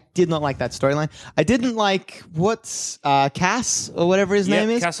 yeah. I did not like that storyline. I didn't like, what's Cass, or whatever his name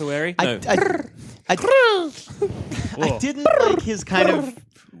is? Cassowary? I, No. I didn't like his kind of...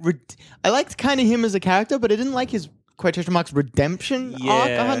 I liked kind of him as a character, but I didn't like his quotation marks redemption arc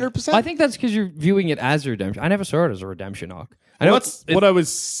Yeah. 100%. I think that's because you're viewing it as a redemption. I never saw it as a redemption arc. I know That's what I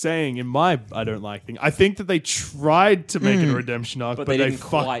was saying in my I don't like thing. I think that they tried to make it a redemption arc, but they didn't fucked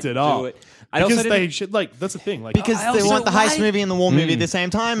quite it do up. it. I also Because they didn't- should like that's the thing. Like because I they also- want the heist why- movie and the war movie at the same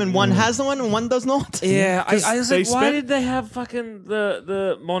time, and one has the one and one does not. Yeah, I was they like, why spent- did they have fucking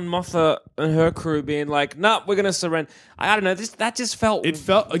the Mon Mothma and her crew being like, nah, we're gonna surrender? I don't know. That just felt it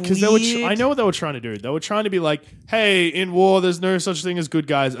felt because they were. weird. I know what they were trying to do. They were trying to be like, "Hey, in war, there's no such thing as good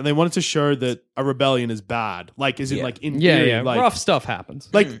guys," and they wanted to show that a rebellion is bad. Like, is it Yeah. like in Yeah, theory, yeah. like, Rough stuff happens.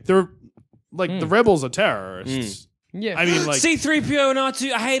 like they're like the rebels are terrorists. yeah. I mean, like C-3PO and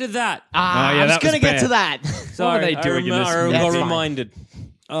R2. I hated that. I yeah, was that was going to get bad. to that. Sorry, were they doing in this I movie? got That's fine. reminded.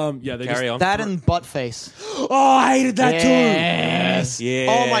 yeah, they Carry just, on. That and Buttface. Oh, I hated that Yes. too. Yeah.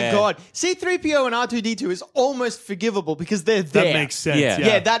 Oh my god. C-3PO and R2-D2 is almost forgivable because they're there. that makes sense. Yeah.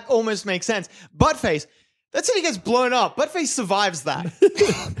 Yeah, that almost makes sense. Buttface, that's when he gets blown up. Buttface survives that.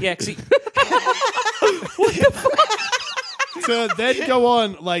 Yeah, 'cause he- to then go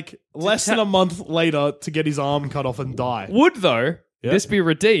on like less than a month later to get his arm cut off and die. Would though Yeah. this be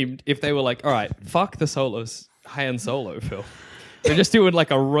redeemed if they were like, all right, fuck the Han Solo film. They're just doing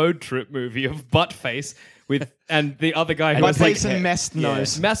like a road trip movie of Buttface with and the other guy who has like Buttface and Messed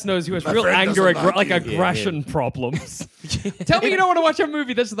Nose. Mess knows who has real friend anger, doesn't like like you. aggression problems. Tell me you don't want to watch a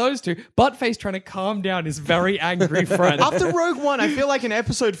movie that's those two. Buttface trying to calm down his very angry friend. After Rogue One, I feel like in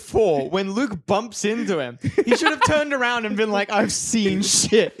episode 4, when Luke bumps into him, he should have turned around and been like, I've seen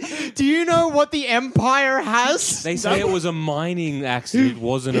shit. Do you know what the Empire has? they say it was a mining accident. It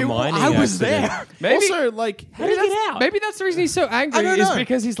wasn't a mining I was accident. there. maybe, Also, like, maybe that's the reason he's so angry I don't is know.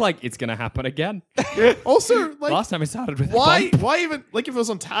 because he's like, it's gonna happen again. also, like, Last time it started with a why? bump. Why even like if it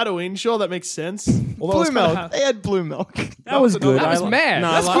was on Tatooine? Sure, that makes sense. Although Blue milk. They had blue milk. That was good. That was mad.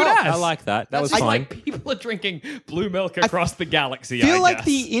 No, That's I good like, ass. I like that. That was That's fine. like people are drinking blue milk across the galaxy. I feel I like guess.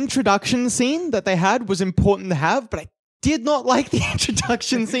 the introduction scene that they had was important to have, but I did not like the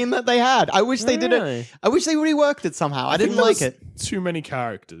introduction scene that they had. I wish they did Really? it. I wish they reworked it somehow. I didn't like it. Too many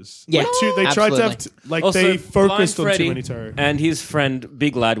characters. Yeah, They tried to have absolutely. they focused on Blind too Freddy many characters. and his friend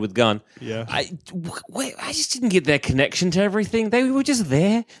Big Lad with gun. Yeah. I just didn't get their connection to everything. They were just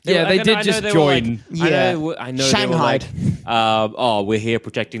there. Yeah, they did I know just they were join. like- Yeah. I know. Shanghaied. They were like, we're here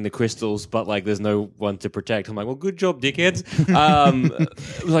protecting the crystals, but like, there's no one to protect. I'm like, well, good job, dickheads.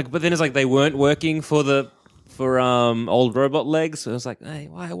 But then it's like they weren't working for old Robot Legs. So I was like, hey,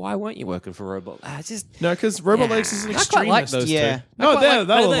 why weren't you working for Robot? Just No, because Robot Legs is an I quite extremist. like those Yeah. two. No,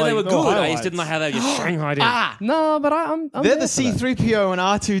 they they were good. I highlights. just didn't like how they were just Shanghaied in. No, but I'm They're there the for that. C-3PO and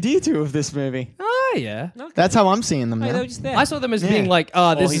R2-D2 of this movie. Oh, yeah. That's how I'm seeing them Hey, now. they were just there. I saw them as being like,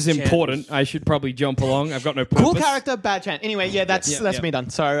 this his is channels. important. I should probably jump along. I've got no purpose. Cool character, bad chance. Anyway, yeah, that's yeah. me done.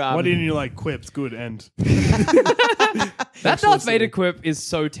 So, Why didn't you like quips? Good end. That Darth Vader quip is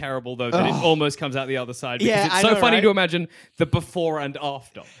so terrible, though, that it almost comes out the other side. Because Yeah, it's I so know, funny right? to imagine the before and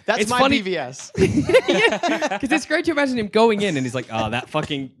after. that's it's my funny BVS. because it's great to imagine him going in and he's like, that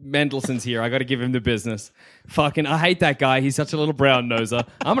fucking Mendelssohn's here. I got to give him the business. Fucking, I hate that guy. He's such a little brown noser.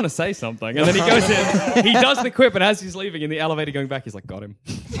 I'm going to say something. And then he goes in, he does the quip, and as he's leaving in the elevator going back, he's like, got him.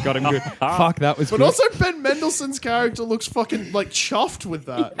 Got him good. Fuck, that was But good. also, Ben Mendelsohn's character looks fucking like chuffed with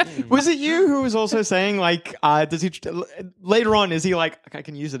that. Was it you who was also saying, like, does he, later on, is he like, I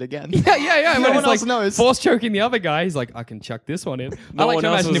can use it again? Yeah. No when one it's else like knows. force choking the other guy, he's like, I can chuck this one in. I like one to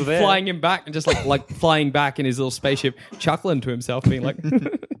else imagine was him there. flying him back and just like flying back in his little spaceship, chuckling to himself, being like,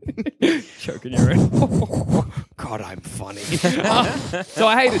 choking you in. God, I'm funny. So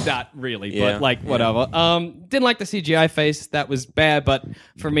I hated that really, Yeah. but like whatever. Didn't like the CGI face. That was bad, but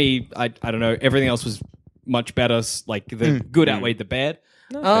for me, I don't know. Everything else was much better. Like the good outweighed the bad.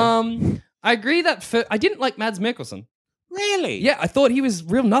 I agree that I didn't like Mads Mikkelsen. Really? Yeah, I thought he was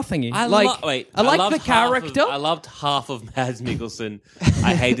real nothingy. I liked the character. I loved half of Mads Mikkelsen.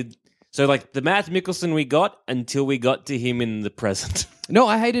 I hated. So like the Mads Mikkelsen we got until we got to him in the present. No,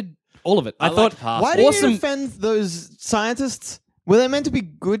 I hated all of it. I liked thought half. Why do you awesome. defend those scientists? Were they meant to be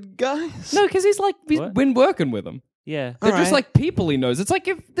good guys? No, because he's What? been working with them. Yeah. They're just Alright. like people he knows. It's like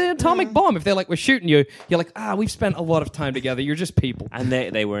if the atomic bomb, if they're like, we're shooting you, you're like, we've spent a lot of time together. You're just people. And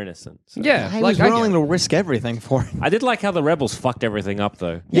they were innocent. So. Yeah. I like, was I get willing it. to risk everything for it. I did like how the rebels fucked everything up,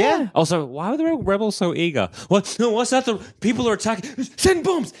 though. Yeah. Also, why were the rebels so eager? What? No, what's that? The people are attacking. Send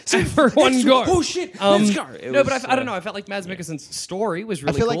bombs. Send Everyone let's go. Oh shit. Let's go. It No, was, but I don't know. I felt like Mads Mikkelsen's story was I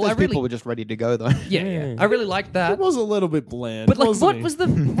really feel like cool. those people were just ready to go, though. Yeah. I really liked that. It was a little bit bland. But like, wasn't what he? was what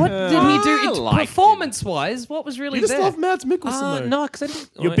did he do? I liked him. Performance-wise, what was really You just there? love Mads Mikkelsen, though. No, because I didn't.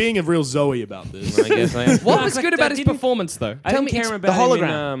 You're being a real Zoe about this. I guess I am. What was No, good I about his didn't- performance, though? I Tell didn't me, care the about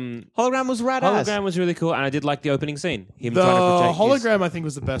hologram. him in, Hologram was rad ass. Hologram was really cool, and I did like the opening scene. Him The trying to protect his- hologram, I think,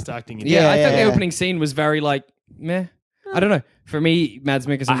 was the best acting. In Yeah, I Yeah, thought the yeah. opening scene was very like meh. I don't know. For me, Mads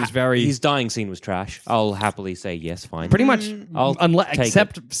Mikkelsen was very His dying scene was trash. I'll happily say yes, fine. pretty much I'll take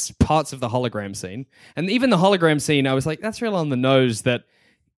except parts of the hologram scene. And even the hologram scene, I was like, that's real on the nose that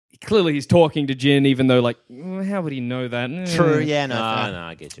clearly he's talking to Jin, even though like, how would he know that? True, yeah, no. No, fair. no,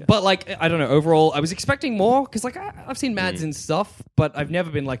 I get you. But like, I don't know. Overall, I was expecting more because like I've seen Mads in stuff, but I've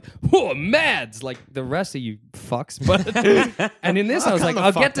never been like, "Whoa, Mads!" like the rest of you fucks. But and in this, I was calm like, the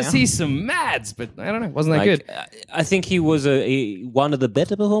I'll fuck get to down. see some Mads, but I don't know, wasn't that Like, good? I think he was one of the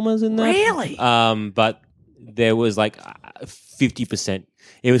better performers in that. Really? But there was like 50%.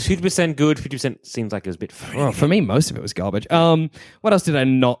 It was 50% good, 50% seems like it was a bit Well, for me, most of it was garbage. What else did I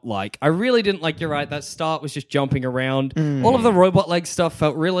not like? I really didn't like. You're right. That start was just jumping around. All of the robot leg stuff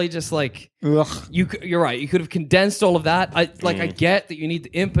felt really just like Ugh. You're right. You could have condensed all of that. I get that you need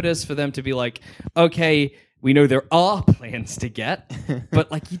the impetus for them to be like, okay, we know there are plans to get,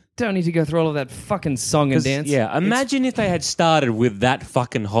 but like you don't need to go through all of that fucking song and dance. Yeah, imagine if they had started with that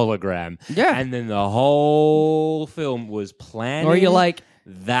fucking hologram. Yeah. And then the whole film was planning Or you're like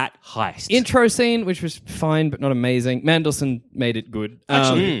that heist. intro scene, which was fine but not amazing. Mandelson made it good.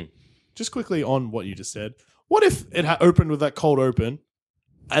 Actually, just quickly on what you just said. What if it had opened with that cold open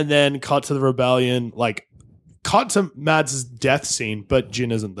and then cut to the rebellion, like cut to Mads' death scene, but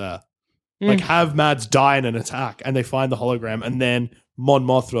Jin isn't there? Like have Mads die in an attack and they find the hologram and then Mon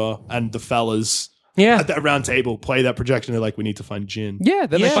Mothra and the fellas at that round table play that projection. They're like, we need to find Jin. Yeah,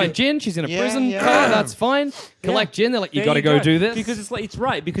 then they find Jin. She's in a prison. yeah. Oh, that's fine. Collect Jin. They're like, you There got to go do this. because it's like it's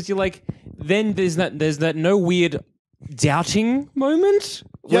right because you're like then there's that no weird doubting moment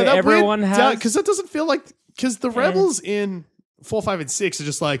where that everyone has because that doesn't feel like because the rebels in 4, 5, and 6 are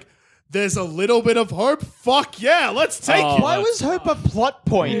just like there's a little bit of hope. Fuck yeah, let's take it. Why was Hope a plot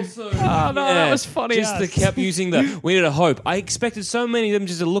point? Oh no, that was funny. Just they kept using the we need a hope. I expected so many of them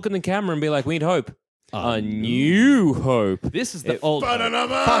just to look at the camera and be like, we need hope. A New Hope. This is the old.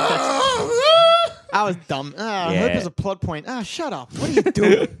 I was dumb. I Yeah. hope there's a plot point. Shut up. What are you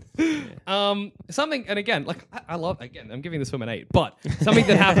doing? Something, and again, like I love. Again, I'm giving this film an 8, but something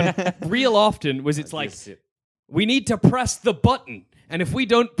that happened real often was it's like we need to press the button. And if we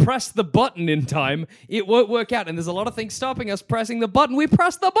don't press the button in time, it won't work out. And there's a lot of things stopping us pressing the button. We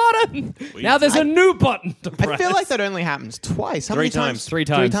press the button. Now there's a new button to press. I feel like that only happens twice. How Three many times. Three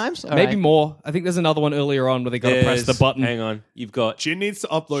times. 3 times? All Maybe right. more. I think there's another one earlier on where they got to press the There's- button. Hang on. You've got Jin needs to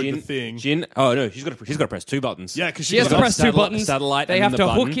upload the thing. Jin. Oh no, she's got to press 2 buttons. Yeah, because She has to press 2 buttons. Satellite. They and have then to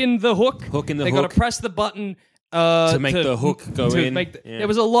the hook button. in the hook. Hook in the They hook. got to press the button To make the hook go to in. make Yeah. There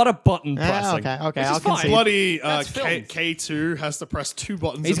was a lot of button pressing. okay, which is I'll fine. concede. Bloody That's filmed. K2 has to press 2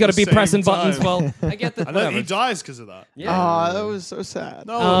 buttons. He's got to be pressing buttons. Well, I get that. And then he Whatever. dies because of that. Oh, that was so sad.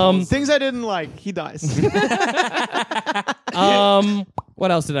 No, Things I didn't like. He dies.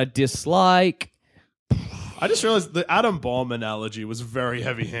 What else did I dislike? I just realized the atom bomb analogy was very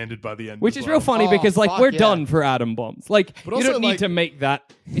heavy-handed by the end. Which as is well. real funny Oh, because, like, fuck, we're yeah. done for atom bombs. Like, But you also, don't need like- to make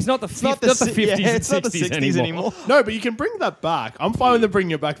that. It's not the, not the 50s yeah, and it's not the 60s anymore. No, but you can bring that back. I'm fine with them bringing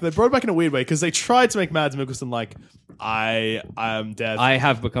it back. They brought it back in a weird way because they tried to make Mads Mikkelsen like, I am dead. I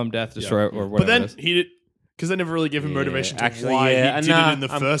have become Death Destroyer or whatever but then it is. he did, because they never really gave him motivation to actually, why yeah, he did nah, it in the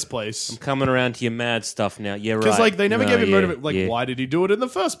I'm- first place. I'm coming around to your mad stuff now. Yeah, right. Because like they never No, gave him yeah, motivation. Like, yeah. why did he do it in the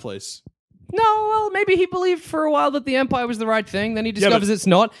first place? No, well, maybe he believed for a while that the Empire was the right thing. Then he discovers but- it's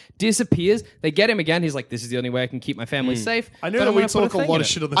not, disappears. They get him again. He's like, this is the only way I can keep my family safe. I know but that I'm we gonna put talk a thing lot in of it.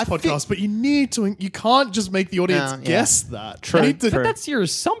 shit on this I think- podcast, but you can't just make the audience No, yeah. guess that. True. You need to- But that's your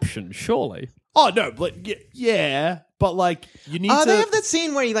assumption, surely. Oh no, but yeah, but like you need to. They have that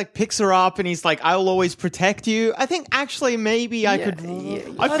scene where he like picks her up and he's like, "I'll always protect you." I think actually maybe I could. I Oh,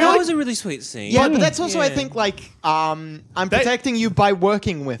 feel that like was a really sweet scene. Yeah, but that's also I Yeah. think like I'm protecting you by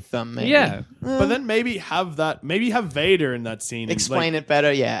working with them. Maybe. Yeah. but then maybe have Vader in that scene. and, Explain like, it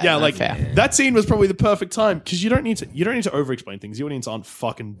better. Yeah. Yeah, no, like fair. that scene was probably the perfect time because you don't need to over-explain things. The audience aren't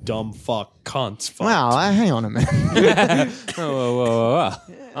fucking dumb fuck cunts. Fuck. Wow, hang on a minute. Whoa.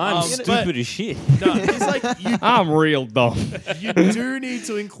 I'm stupid but- as shit. No, he's like I'm real dumb. you do need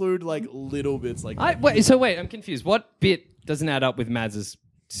to include like little bits like. Wait, I'm confused. What bit doesn't add up with Mads's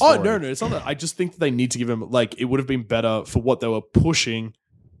Oh story? no, it's not that. I just think that they need to give him like it would have been better for what they were pushing.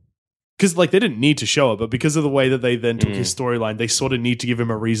 Because like they didn't need to show it, but because of the way that they then took his storyline, they sort of need to give him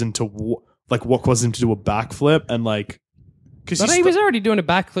a reason to what caused him to do a backflip and like. Because But he was already doing a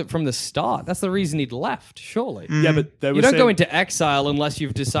backflip from the start. That's the reason he'd left, surely. yeah, but they You were don't go saying- into exile unless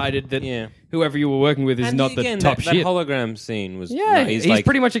you've decided that Yeah. whoever you were working with is And not again, the top that shit. hologram scene was. Yeah, no, he's like,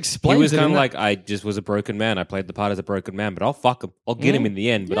 pretty much He explained was it kind in of that- like, I just was a broken man. I played the part as a broken man, but I'll fuck him. I'll get him in the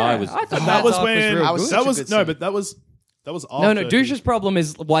end. But I was. I thought that Mads was arc when real I was good. such that a was good no, scene. but that was after. No, Douche's problem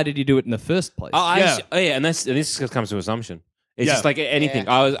is why did he do it in the first place? Yeah. And this comes to assumption. It's Yeah. just like anything.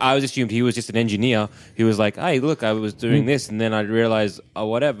 Yeah. I was assumed he was just an engineer who was like, hey, look, I was doing this, and then I realized, oh,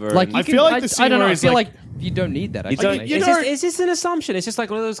 whatever. like and I you feel can- like the scene I don't know. where I he's feel like- like you don't need that. you Actually. don't, you it's, don't- just, it's just an assumption. It's just like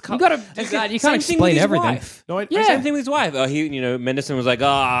one of those. You gotta do that. You can't explain everything. No, Yeah. Same thing with his wife. Mendelsohn was like,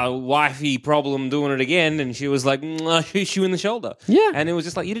 wifey problem doing it again, and she was like, I shoot you in the shoulder. Yeah. and it was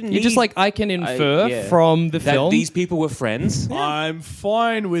just like you didn't. You're just need- like I can infer yeah. from the that film. these people were friends. I'm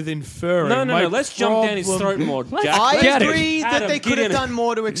fine with inferring. No. My Let's jump down his problem- throat more. Jack. I Get it. agree that Adam, they get could have in it. done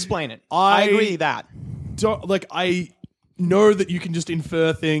more to explain it. I I agree that. I know that you can just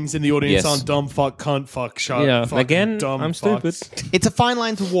infer things and the audience Yes. aren't dumb fuck cunt fuck shut Yeah. fucking Again, dumb I'm fucks. stupid. It's a fine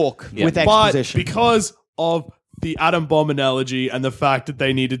line to walk with But exposition. because of the atom bomb analogy and the fact that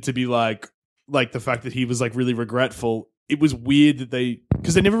they needed to be like the fact that he was like really regretful, it was weird that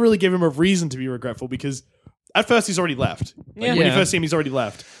because they never really gave him a reason to be regretful because at first he's already left. Like, when you Yeah. first see him, he's already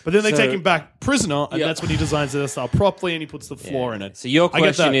left. But then they So- take him back prisoner, and Yeah. that's when he designs the Death Star properly and he puts the floor in it. So your I get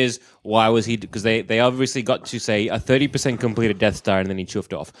question that. is, why was he? Because they obviously got to say a 30% completed Death Star, and then he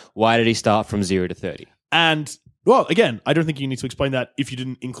chuffed off. Why did he start from 0 to 30? And well, again, I don't think you need to explain that if you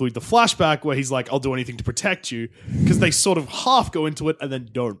didn't include the flashback where he's like, "I'll do anything to protect you," because they sort of half go into it and then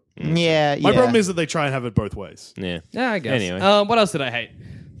don't. yeah, My problem is that they try and have it both ways. Yeah. Yeah, I guess. Anyway. What else did I hate?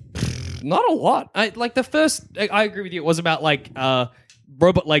 Not a lot. Like the first, I agree with you. It was about like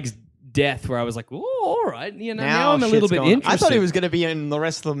Robot Leg's death, where I was like, "Oh, all right." Now I'm a little shit's bit going- interested. I thought he was going to be in the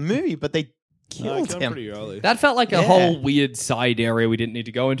rest of the movie, but they killed killed him. pretty early. That felt like a Yeah. whole weird side area we didn't need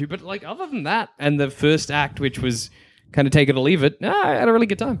to go into. But like other than that, and the first act, which was kind of take it or leave it, I had a really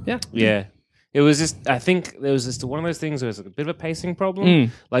good time. Yeah. Yeah. It was just, I think there was just one of those things where it was like a bit of a pacing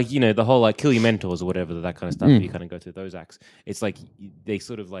problem. Like, the whole like kill your mentors or whatever, that kind of stuff. You kind of go through those acts. It's like they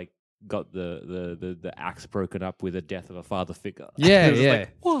sort of like got the axe broken up with the death of a father figure. Yeah, It was yeah. like,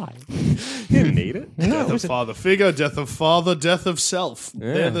 why? You didn't need it. Death of father figure, death of father, death of self.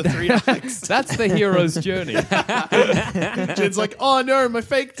 They're the three acts. That's the hero's journey. Jin's like, oh no, my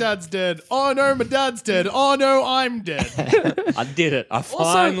fake dad's dead. Oh no, my dad's dead. Oh no, I'm dead. I did it. I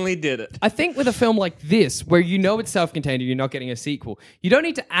finally did it. I think with a film like this, where you know it's self-contained and you're not getting a sequel, you don't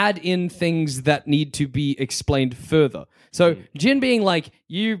need to add in things that need to be explained further. So Jin being like,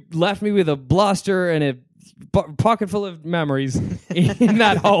 you left me with a blaster and a pocket full of memories in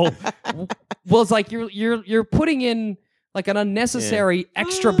that hole. Well, it's like you're putting in like an unnecessary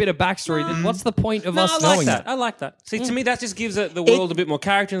extra bit of backstory. What's the point of us knowing that? I like that. See, to me, that just gives the world a bit more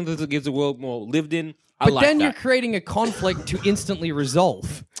character and it gives the world more lived in. But then you're creating a conflict to instantly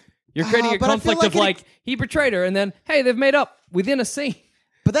resolve. You're creating a but I feel conflict like of he betrayed her, and then hey, they've made up within a scene.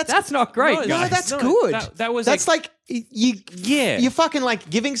 But That's not great, No, guys. that's No, good. that was that's like Yeah. You're fucking like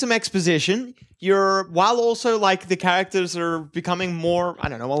giving some exposition. You're while also like the characters are becoming more, I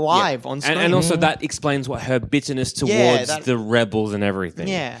don't know, alive on screen. And also that explains what her bitterness towards that- the rebels and everything.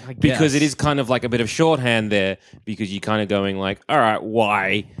 Yeah. I Because guess. it is kind of like a bit of shorthand there because you're kind of going like, all right,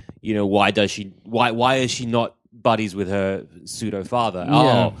 why? Why is she not buddies with her pseudo father? Yeah.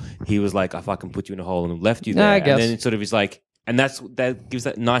 Oh, he was like, I fucking put you in a hole and left you there. I guess. And then it sort of is like, and that gives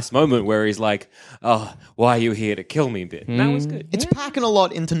that nice moment where he's like, oh, why are you here to kill me bit? And that was good. it's packing a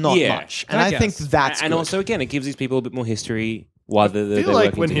lot into not Yeah, much. And I I think guess. that's And good. also, again, it gives these people a bit more history while they're I feel like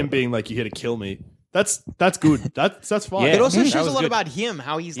working when him together. being like, you here to kill me, that's good. That's fine. Yeah. It also That shows a was lot good. about him,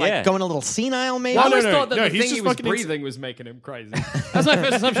 how he's Yeah. like going a little senile, maybe. I No, always no, thought that no, the he's thing he just was fucking breathing was making him crazy. That's my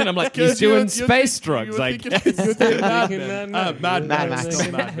first assumption. I'm like, he's Because you're doing space thinking- drugs. you're Like, thinking- you're thinking Mad thinking Men. Mad Mad Mad Men. Max. It's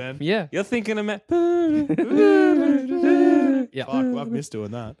not Mad Men. yeah, You're thinking of yeah. Fuck, well, I've missed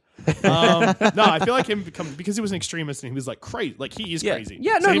doing that. No, I feel like him because he was an extremist and he was like crazy. Like he is crazy.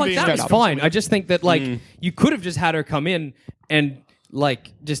 Yeah, So no, him like being that was like, fine. I just think that like you could have just had her come in and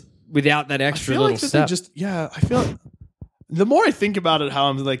like just without that I extra feel little like that step. they just I feel like the more I think about it, how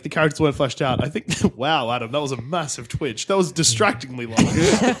I'm like the characters weren't fleshed out. I think, wow, Adam, that was a massive twitch. That was distractingly long.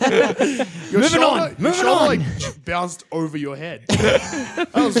 Your shoulder like bounced over your head. That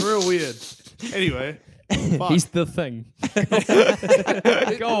was real weird. Anyway, fuck. He's the thing.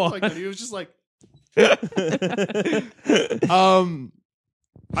 Go on. Like, he was just like,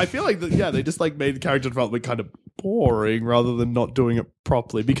 I feel like they just like made the character development kind of boring rather than not doing it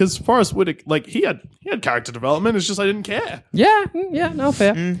properly. Because Forrest Whitaker, like he had character development. It's just I didn't care. Yeah, no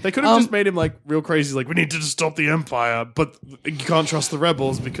fair. They could have just made him like real crazy. Like we need to just stop the Empire, but you can't trust the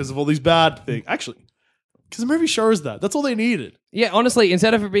rebels because of all these bad things. Actually, because the movie shows that. That's all they needed. Yeah, honestly,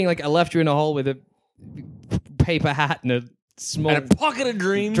 instead of it being like I left you in a hole with a paper hat and a small and a pocket of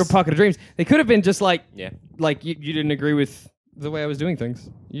dreams. pocket of dreams, they could have been just like, Yeah. like you didn't agree with the way I was doing things.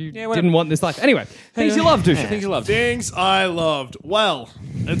 You whatever. didn't want this life. Anyway, things you love, Dusha. Things you love. Things I loved. Well,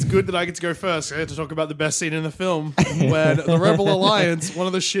 it's good that I get to go first. I had to talk about the best scene in the film when the Rebel Alliance, one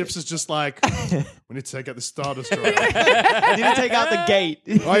of the ships is just like, we need to take out the Star Destroyer. You didn't take out the gate.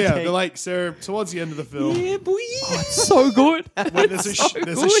 Oh yeah, they're like, so towards the end of the film, So good. when there's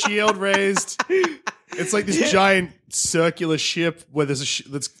a shield raised. It's like this giant circular ship where there's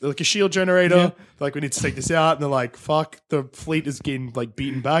that's like a shield generator. They're like, we need to take this out, and they're like, fuck, the fleet is getting like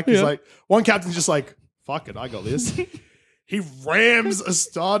beaten back. He's like, one captain's just like, fuck it, I got this. He rams a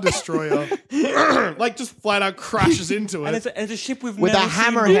Star Destroyer, like just flat out crashes into And it, it's a ship we've With a never seen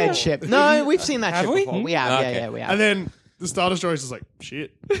hammerhead before. ship. No, we've seen that Have ship we? before. We have, Okay. yeah, we have. and then the Star Destroyer's just like,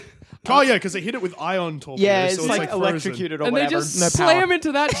 shit. Oh yeah, because they hit it with ion torpedoes. Yeah, so it's like frozen. electrocuted or And whatever. they just no slam power.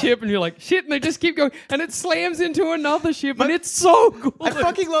 into that ship, and you're like, shit, and they just keep going, and it slams into another ship, and it's so good. I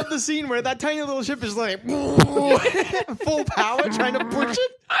fucking love the scene where that tiny little ship is like full power trying to push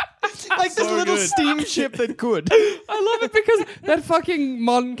it. Like this So little good. steam ship that could. I love it because that fucking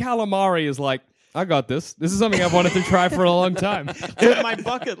Mon Calamari is like, I got this. This is something I've wanted to try for a long time. It's on my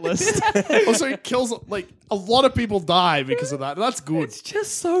bucket list. Also, he kills like a lot of people die because of that. And that's good. It's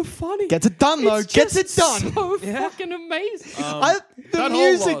just so funny. Gets it done though. It's Gets it just done. So fucking amazing. The that whole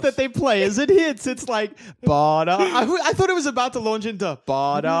music lot. that they play as it hits, it's like ba-da. I thought it was about to launch into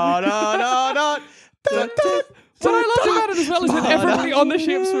ba-da-da-da-da. What I loved about it as well is that everybody on the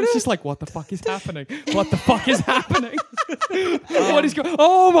ships was just like, what the fuck is happening? What the fuck is happening? What is going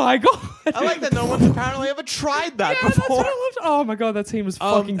Oh my god. I like that no one's apparently ever tried that Yeah, that's before. what I loved. Oh my god, that scene was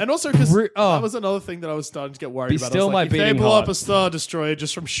fucking And also because bru- oh. that was another thing that I was starting to get worried Be about. still I was my like, if they beating blow heart. up a Star Destroyer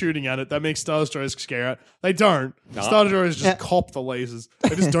just from shooting at it, that makes Star Destroyers scary. They don't. Star Destroyers just cop the lasers.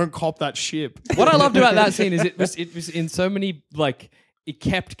 They just don't cop that ship. What I loved about that scene is it was in so many like it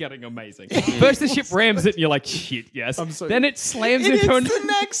kept getting amazing. First, the ship rams it, and you're like, shit, yes. Then it slams It's into the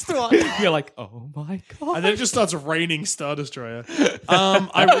next one. You're like, oh my god. And then it just starts raining Star Destroyer.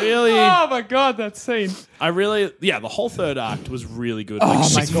 I really, Oh my god, that scene. the whole third act was really good. Oh my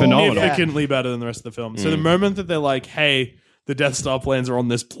Like, God. significantly better than the rest of the film. So the moment that they're like, hey, the Death Star plans are on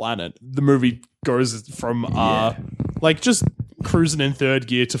this planet, the movie goes from like just cruising in third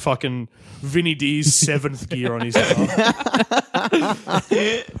gear to fucking Vinny D's seventh gear on his car.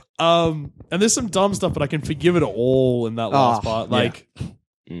 And there's some dumb stuff, but I can forgive it all in that last part. Like,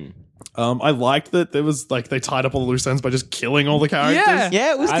 I liked that there was like they tied up all the loose ends by just killing all the characters. Yeah.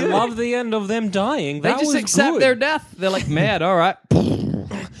 Yeah, it was I good. love the end of them dying. They That just was accept good. their death. They're like, mad, all right.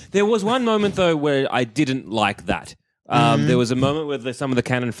 There was one moment though where I didn't like that. There was a moment where some of the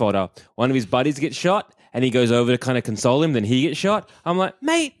cannon fodder, one of his buddies gets shot, and he goes over to kind of console him. Then he gets shot. I'm like,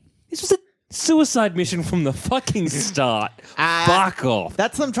 mate, this was a suicide mission from the fucking start. Fuck off.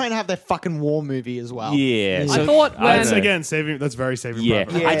 That's them trying to have their fucking war movie as well. Yeah. I thought when... That's again saving. That's very saving. Yeah,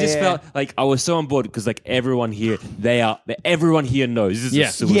 private. I just Yeah. felt like I was so on board because like everyone here, everyone here knows this is Yeah.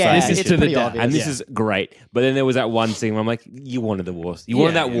 a suicide Yeah, This is mission. it's to the pretty death. obvious. And this Yeah. is great. But then there was that one scene where I'm like, you wanted the war. You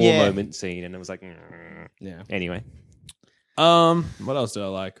wanted Yeah. that war Yeah. moment scene. And I was like, Yeah. Anyway. What else did I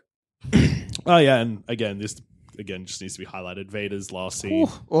like? Oh yeah, and again, this just needs to be highlighted. Vader's last scene.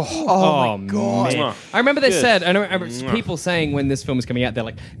 Oh my god. man. I remember they Good. said, I remember people saying when this film was coming out, they're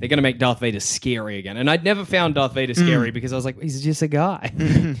like, they're going to make Darth Vader scary again. And I'd never found Darth Vader scary because I was like, he's just a guy.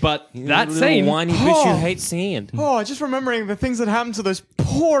 But that Little scene, whiny bitch who hates sand. Oh, just remembering the things that happened to those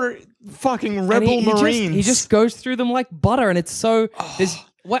poor fucking and rebel he Marines. he just goes through them like butter. And it's so, there's,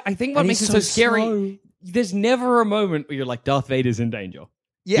 what I think what And makes it he's so so scary, slow. there's never a moment where you're like, Darth Vader's in danger.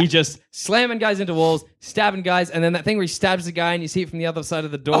 Yeah. He just slamming guys into walls, stabbing guys, and then that thing where he stabs the guy and you see it from the other side of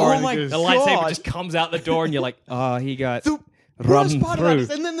the door. Oh and my the God. lightsaber just comes out the door and you're like, oh, he got the run worst part of that through. is,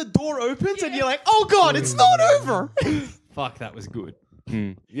 and then the door opens and you're like, oh god, it's not over. Fuck, that was good.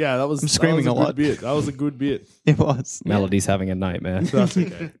 Yeah, that was. I'm screaming that was a lot. Good bit. That was a good bit. It was. Melody's having a nightmare. That's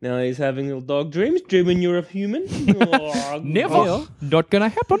okay. Now he's having little dog dreams, dreaming you're a human. Never. Not gonna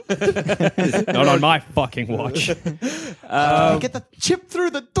happen. Not on my fucking watch. Get the chip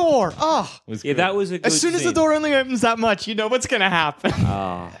through the door. Oh. Yeah, that was a good As soon as the scene. door only opens that much, you know what's gonna happen.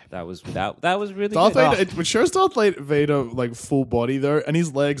 That was really Darth good. Vader. It shows Darth Vader like full body though, and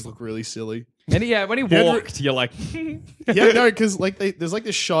his legs look really silly. And yeah, when he Yeah, walked, you're like, Yeah, no, because like there's like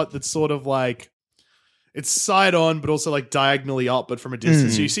this shot that's sort of like it's side on, but also like diagonally up, but from a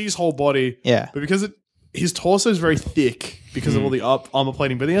distance. So you see his whole body. Yeah. But because his torso is very thick because of all the armor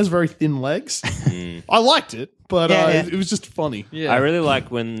plating, but he has very thin legs. I liked it, but Yeah, yeah. it was just funny. yeah. I really like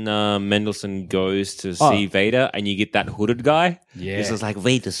when Mendelsohn goes to see Vader and you get that hooded guy. Yeah. He's just like,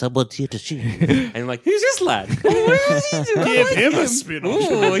 Vader, someone's here to see you. And like, who's this lad? What is he doing? Give him a spin off.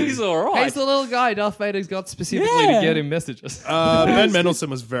 Oh, he's all He's right. the little guy Darth Vader's got specifically to get him messages. Ben Mendelsohn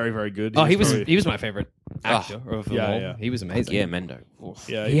was very, very good. he was probably- he was my favorite actor of them yeah, all. yeah. He was amazing. Yeah, Mendo. Oh.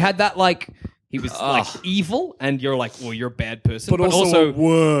 yeah, He had that like he was like evil, and you're like, well, you're a bad person, but also a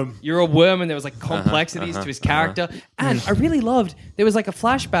worm. you're a worm, and there was like complexities to his character. And I really loved there was like a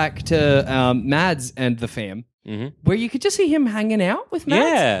flashback to Mads and the fam. Where you could just see him hanging out with Mads.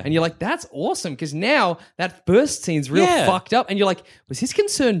 Yeah. And you're like, that's awesome. Because now that first scene's real Yeah. fucked up. And you're like, was his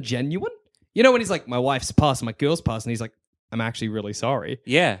concern genuine? You know, when he's like, my wife's passed, my girl's passed. And he's like, I'm actually really sorry.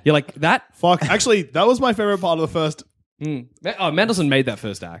 Yeah. You're like, that. Fuck. Actually, that was my favorite part of the first. Oh, Mendelsohn made that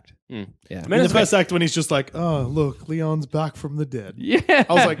first act. Yeah. In the first act, when he's just like, "Oh, look, Leon's back from the dead." Yeah.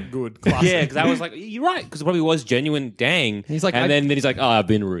 I was like, "Good, classic." Yeah, because I was like, you're right, because it probably was genuine. Dang. He's like, and then he's like, oh, I've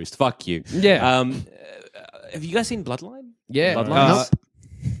been roosed. Fuck you. Yeah. Have you guys seen Bloodline? Yeah. Bloodline?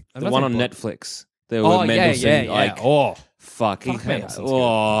 I've The not one seen on Blood- Netflix. There Oh, were yeah, Mendelsohn, yeah, yeah. like, Oh. fucking Fuck, Mendelssohn's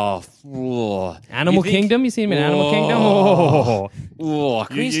oh. Animal You think- Kingdom? You seen him in Animal Oh. Kingdom? Oh. Oh,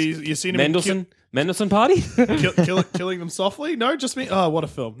 You seen him in Mendelssohn party? killing them softly? No, just me. Oh, what a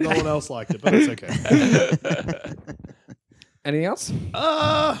film! No one else liked it, but it's okay. Anything else?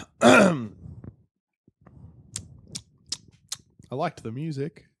 I liked the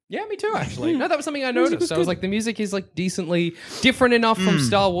music. Yeah, me too, actually. No, that was something I noticed. I was like, the music is like decently different enough from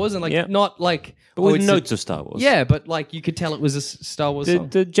Star Wars and like Yeah. not like. But with it's notes of Star Wars. Yeah, but like you could tell it was a Star Wars The, song.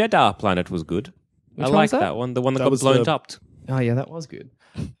 the Jeddah planet was good. Which I one liked was that? that one. The one that That got was blown the- up. Oh, yeah, that was good.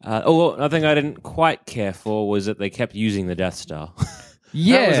 Another thing I didn't quite care for was that they kept using the Death Star.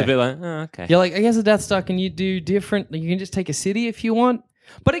 Yeah. That was a bit like, oh, okay. You're like, I guess a Death Star, can you do different? Like, you can just take a city if you want.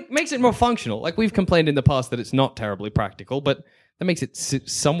 But it makes it more functional. Like, we've complained in the past that it's not terribly practical, but that makes it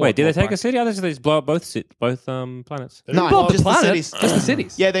somewhat Wait, did they more take a practical. city? I thought they just blow up both planets. No, Well, just the planet, cities. just the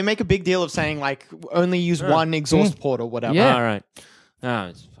cities. Yeah, they make a big deal of saying like only use one exhaust port or whatever. Yeah. All right. Ah,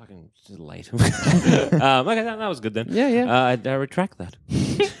 it's fucking late. Okay, that was good then. Yeah. I retract that.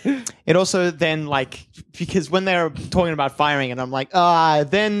 It also then, like, because when they're talking about firing, and I'm like,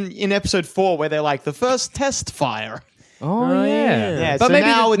 then in episode 4, where they're like, the first test fire. Oh, yeah. Yeah, But so maybe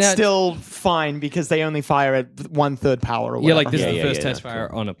now it's now- still fine because they only fire at 1/3 power or whatever. Yeah, like this is Yeah, the yeah, first yeah, test yeah,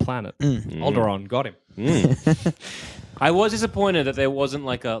 fire on a planet. Alderaan got him. I was disappointed that there wasn't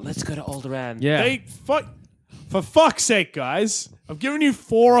like a let's go to Alderaan. Yeah. For fuck's sake, guys! I've given you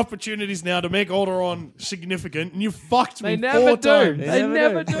 4 opportunities now to make Alderaan significant, and you fucked me They never 4 do. times. They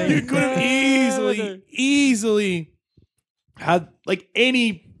never do. You could have easily had like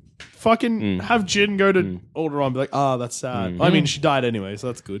any fucking have Jin go to Alderaan and be like, that's sad. I mean, she died anyway, so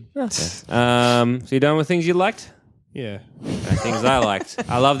that's good. So you done with things you liked? Yeah. Things I liked.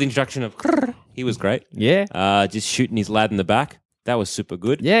 I love the introduction of. He was great. Yeah. Just shooting his lad in the back. That was super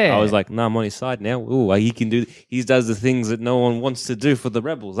good. Yeah. I was like, I'm on his side now. Ooh, he can do. He does the things that no one wants to do for the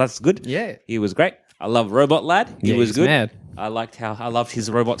rebels. That's good. Yeah. He was great. I love Robot Lad. He Yeah, was he's good. mad. I loved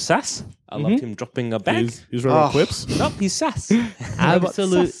his robot sass. I loved him dropping a bag. He's running quips. Nope, he's sass.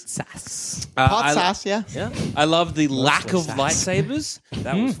 Absolute sass. Hot sass, yeah. Yeah. I love the lack of lightsabers.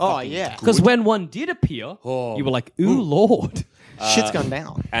 That was Oh, fucking yeah. Because when one did appear, you were like, ooh, Lord. Shit's gone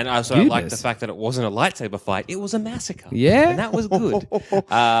down. And also, I like the Goodness. fact that it wasn't a lightsaber fight; it was a massacre. Yeah. and that was good.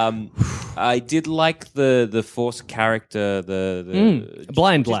 I did like the Force character, the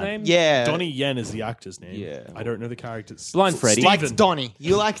Blind what's his lad. name? Yeah. Donnie Yen is the actor's name. Yeah. I don't know the character's. Blind Freddy. Liked Donnie.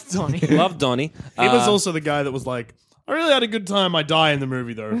 You liked Donnie. Love Donnie. He was also the guy that was like, I really had a good time. I die in the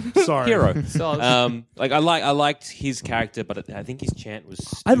movie though. Sorry. hero. So- Like I liked his character, but I think his chant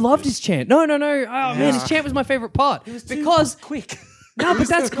was. I loved his chant. No. Oh, man, his chant was my favorite part. Because quick. No, but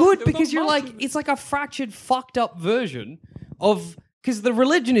that's good there was because no you're mark like, it's like a fractured, fucked up version of, because the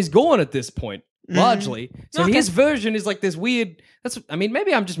religion is gone at this point, largely. So his version is like this weird,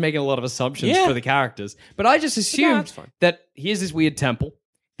 maybe I'm just making a lot of assumptions Yeah. for the characters, but I just assumed that's fine. that here's this weird temple.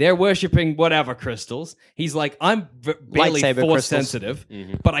 They're worshipping whatever crystals. He's like, I'm barely Lightsaber force crystals. sensitive,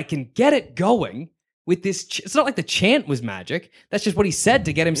 but I can get it going with this. It's not like the chant was magic. That's just what he said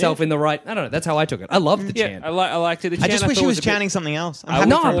to get himself in the right. I don't know. That's how I took it. I loved the Yeah, chant. I liked it. The I chant just wish thought he was a bit- chanting something else. I'm I happy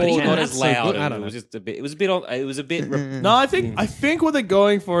No, for him but to he- chant not it. as that's so loud. good. I It don't was know. just a bit. It was a bit. It was a bit. No, I think what they're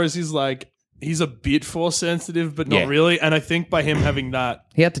going for is he's a bit force sensitive, but not Yeah. really. And I think by him having that,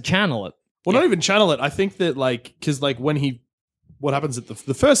 He had to channel it. well, not even channel it. I think that because when what happens at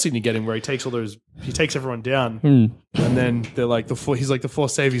the first scene you get him where he takes everyone down, and then they're like he's like the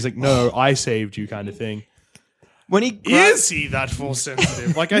force save. He's like, no, I saved you, kind of thing. When he Is he that force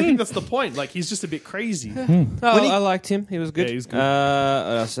sensitive? I think that's the point. Like, he's just a bit crazy. I liked him. He was good. Yeah, he's good.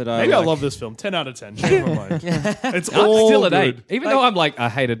 I said Maybe I love this film. 10 out of 10. Change my mind. It's all I'm still at good. 8. Even though I'm like, I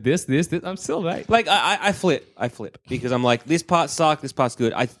hated this, I'm still at 8. Like I flip because I'm like, this part sucked, this part's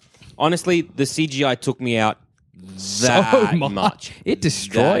good. Honestly, the CGI took me out that much. It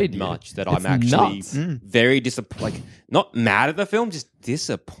destroyed that you. much that It's I'm actually nuts. very disappointed. Like, not mad at the film, just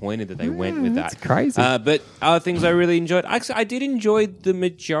disappointed that they went with that. It's crazy. But other things I really enjoyed. Actually, I did enjoy the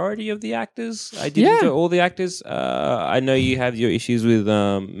majority of the actors. I did Yeah. enjoy all the actors. I know you have your issues with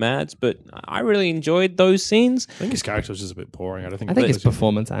Mads, but I really enjoyed those scenes. I think his character was just a bit boring. I think his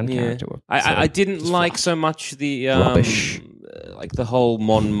performance and character were I didn't like so much the Rubbish. like the whole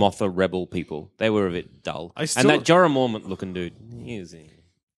Mon Mothma rebel people. They were a bit dull. I still- and that Jorah Mormont looking dude,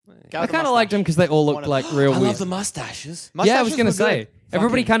 I kind of liked them because they all looked like real I weird. love the mustaches. Yeah, I was Mustaches going to were say. good.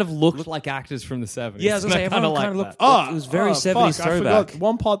 Everybody kind of looked like actors from the 70s. Yeah, I was gonna say, and kinda everyone kind of liked looked. that. It was very 70s fuck, I throwback. forgot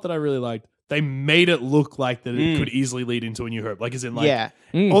one part that I really liked. They made it look like that it could easily lead into A New Hope. Like, as in, like, Yeah.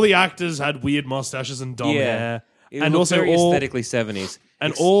 all the actors had weird mustaches and dumb hair. It And looked also very all, aesthetically 70s.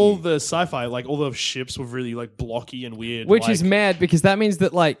 and all the sci-fi, like, all the ships were really, like, blocky and weird. Which like, is mad because that means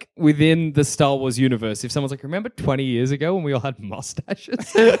that, like, within the Star Wars universe, if someone's like, remember 20 years ago when we all had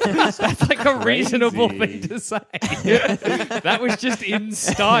mustaches? That's like a reasonable thing to say. That was just in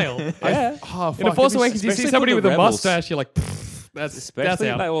style. Oh, In A fuck, Force it'd be- Awakens, you see especially somebody for with the a rebels. mustache, you're like, "Pfft, that's Especially,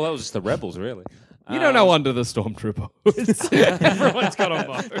 out. well, that was just the rebels, really. You don't know under the Stormtrooper. Everyone's got a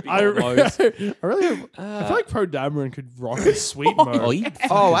mode. I really, I feel like Poe Dameron could rock a sweet mode.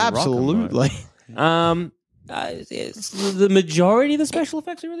 Oh, absolutely. It's the majority of the special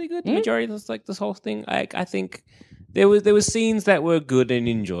effects are really good. The majority of this, like this whole thing, I think there was scenes that were good and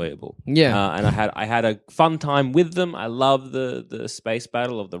enjoyable. Yeah. and I had a fun time with them. I love the space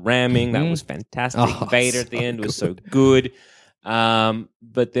battle of the ramming. That was fantastic. Oh, Vader at the end was so good.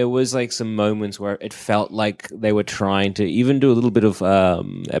 But there was like some moments where it felt like they were trying to even do a little bit of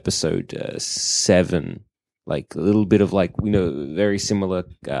episode 7 like a little bit of like very similar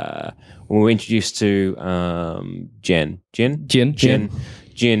when we were introduced to Jin,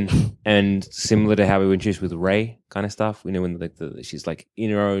 and similar to how we were introduced with Rey kind of stuff. We know when she's like in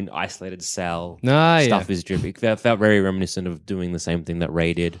her own isolated cell, stuff is dripping. It felt very reminiscent of doing the same thing that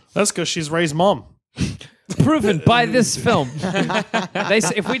Rey did. That's because she's Rey's mom. Proven by this film.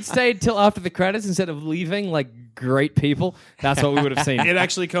 If we'd stayed till after the credits instead of leaving like great people, that's what we would have seen. It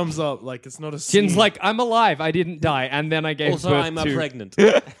actually comes up like it's not a scene. Jin's like, I'm alive, I didn't die, and then I gave Also, birth I'm to... pregnant.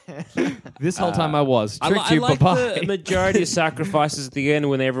 This whole time I was. I Tricked you, like bye-bye. the majority of sacrifices at the end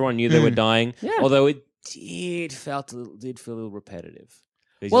when everyone knew they were dying. Yeah. Although it did feel a little repetitive.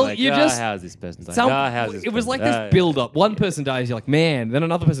 Well, like, you just- how's this person dying? How's this it was person like dying? this build-up. One person dies, you're like, man. Then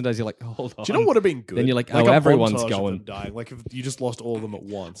another person dies, you're like, hold on. Do you know what would have been good? Then you're like, a everyone's montage of going. them dying. Like if you just lost all of them at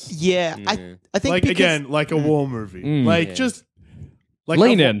once. Yeah, I think Like because again, like a war movie. Just like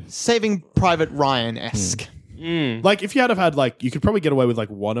Lean in. Saving Private Ryan-esque. Like if you had like you could probably get away with like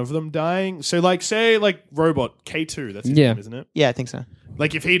one of them dying. So like say like Robot K2, that's his Yeah. name, isn't it? Yeah, I think so.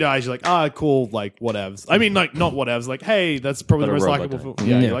 Like if he dies, you're like, cool, like whatevs. I mean, like not whatevs. Like, hey, that's probably But the a most robot likable. died.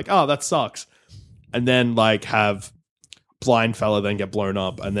 Yeah, Yeah. you're like, that sucks. And then like have blind fella then get blown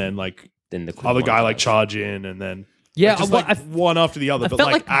up, and then like Then the quick other one guy like dies. charge in, and then Yeah, just well, like one after the other, I but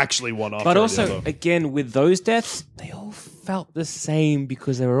felt like like- actually one after But the also, other. again, with those deaths, they all felt the same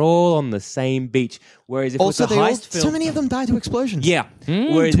because they were all on the same beach. Whereas if Also, it's a heist film, so many of them die to explosions. yeah,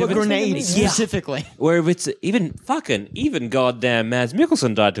 whereas To if a it's- grenade, yeah. specifically. Where if it's even goddamn Mads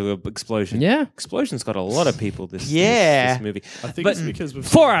Mikkelsen died to an explosion. Yeah. Explosions got a lot of people. This movie. I think but it's because we've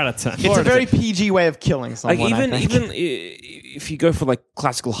 4 out of 10. It's a very PG way of killing someone, like I think. even if you go for like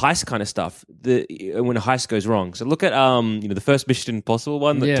classical heist kind of stuff, when a heist goes wrong. So look at the first Mission Impossible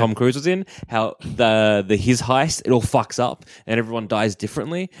one that Yeah. Tom Cruise was in. How his heist it all fucks up and everyone dies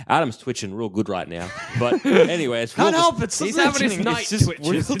differently. Adam's twitching real good right now, but anyway, it's Can't help it. He's Stop having his mentioning it. night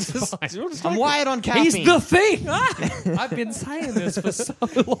twitches. It's fine. I'm wired on caffeine. He's the thing. I've been saying this for so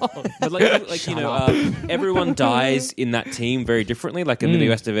long. But everyone dies in that team very differently. Like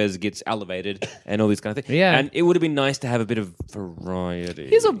Emilio Estevez gets elevated and all these kind of things. Yeah. And it would have been nice to have a bit of variety.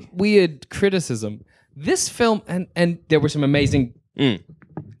 Here's a weird criticism. This film, and there were some amazing...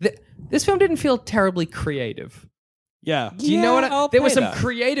 This film didn't feel terribly creative. yeah. Do you know what I'll there were play some that.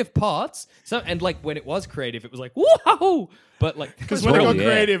 creative parts. And like when it was creative, it was like, whoa! But like... Because when it got yeah.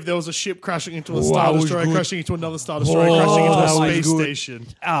 creative, there was a ship crashing into a Star Destroyer, crashing into another Star Destroyer, crashing into that a was space good. station.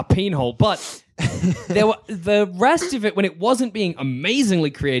 Pinhole. But there were the rest of it, when it wasn't being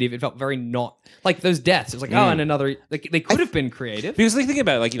amazingly creative, it felt very not... Like those deaths. It was like, and another... Like, they could have been creative. Because like, think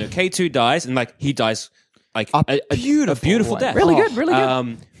about it, like, K2 dies and like he dies like a beautiful way. death. Really good, really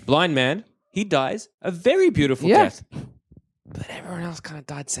good. Blind man, he dies a very beautiful Yeah. death. But everyone else kind of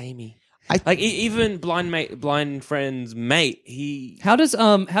died samey. Even blind friend's mate, he How does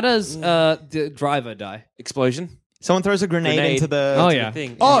the driver die? explosion. Someone throws a grenade into the... Oh, to yeah. the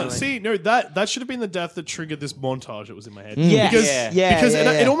thing. Oh, And, see, no, that should have been the death that triggered this montage that was in my head. Yes. Because, Yeah. because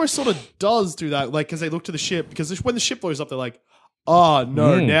yeah, it almost sort of does do that, like, because they look to the ship, because when the ship blows up, they're like, oh,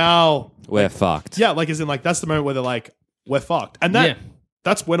 no, now... we're fucked. Yeah, like, as in, like, that's the moment where they're like, we're fucked. And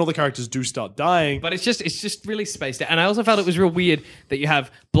that's when all the characters do start dying. But it's just really spaced out. And I also felt it was real weird that you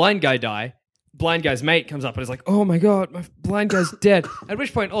have blind guy die. Blind guy's mate comes up and is like, "Oh my god, my blind guy's dead." At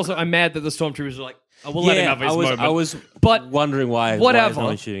which point, also, I'm mad that the stormtroopers are like, "Oh, we'll let him have his moment." I was But wondering why. whatever. Why is no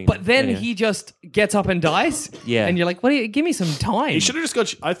one shooting But him? then Anyway. he just gets up and dies. Yeah. and you're like, "What? Give me some time." He should have just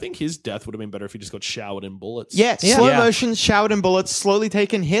got... I think his death would have been better if he just got showered in bullets. Yeah, slow Yeah. motion, showered in bullets, slowly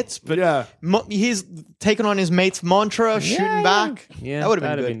taking hits, but Yeah. he's taking on his mate's mantra, shooting back. Yeah, that would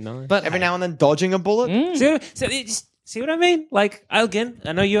have that'd been good. nice. But every now and then dodging a bullet. See what I mean? Like, again,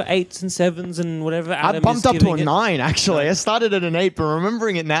 I know you're 8s and 7s and whatever. I Adam bumped is up to a giving it. 9, actually. I started at an 8, but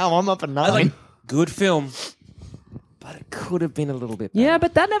remembering it now, I'm up a 9. Like, good film, but it could have been a little bit better. Yeah,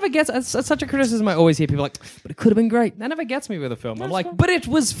 but that never gets. That's such a criticism I always hear people like, "But it could have been great." That never gets me with a film. I'm like, "But it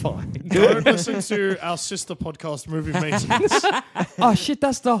was fine." Don't listen to our sister podcast, Movie Maintenance. Oh shit,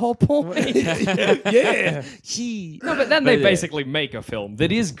 that's the whole point. Yeah. No, but then they yeah. basically make a film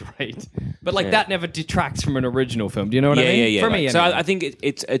that is great. But like that never detracts from an original film. Do you know what I mean? Yeah. For me, So anyway. I think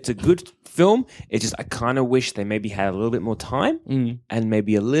it's a good film. It's just I kind of wish they maybe had a little bit more time and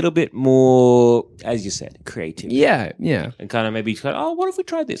maybe a little bit more, as you said, creativity. yeah. And kind of maybe, what if we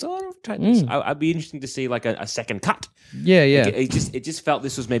tried this? Oh, what if we tried this? I'd be interesting to see like a second cut. Yeah. It just felt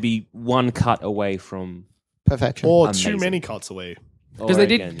this was maybe one cut away from. Perfection. Or Amazing. too many cuts away. Because or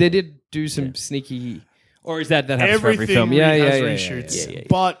they again, did do some sneaky, or is that happens for every Everything film? Yeah, has yeah. reshoots. yeah.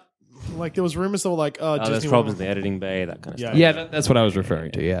 But like there was rumors that were like, there's Disney problems in will- the editing bay, that kind of Yeah. stuff. Yeah, that's what I was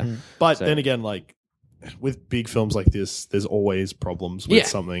referring to. Yeah. But So- then again, like with big films like this, there's always problems with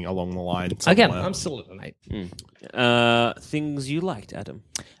something along the line. Again, somewhere. I'm still at an 8. Things you liked, Adam.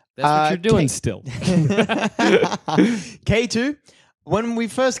 That's what you're doing still. K2, when we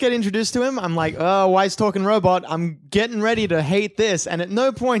first get introduced to him, I'm like, oh, wise talking robot. I'm getting ready to hate this. And at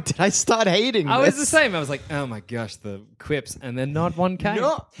no point did I start hating I this. was the same. I was like, oh my gosh, the quips, and then not one came.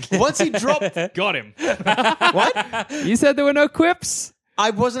 No. Once he dropped... Got him. What? You said there were no quips? I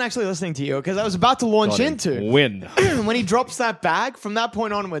wasn't actually listening to you because I was about to launch into... Win. When he drops that bag, from that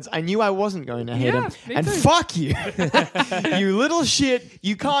point onwards, I knew I wasn't going to hate Yeah, him. me And too. fuck you. You little shit.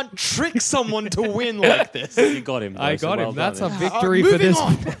 You can't trick someone to win like this. You got him. I though, so got well him. That's a done. victory for moving this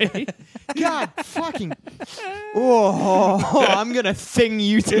on. play. God fucking... Oh, I'm going to thing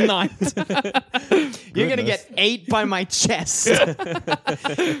you tonight. You're going to get ate by my chest.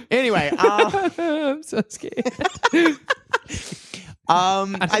 Anyway, I'm so scared.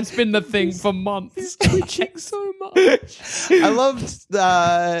 And it's been the thing for months. Twitching so much. I loved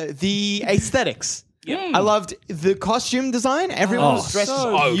the aesthetics. I loved the costume design. Everyone was dressed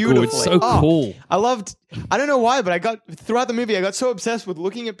so beautifully. good, so cool. I loved... I don't know why, but throughout the movie, I got so obsessed with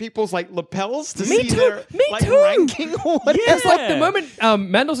looking at people's like lapels to see their like, ranking or whatever. It's like the moment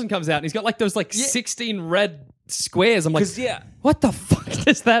Mendelsohn comes out and he's got like those 16 red squares. I'm like, what the fuck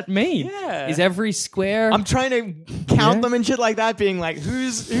does that mean? Yeah. Is every square... I'm trying to count them and shit like that, being like,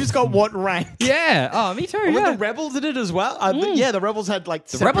 who's got what rank? Yeah. Oh, me too. When Yeah. the Rebels did it as well. Yeah, the Rebels had like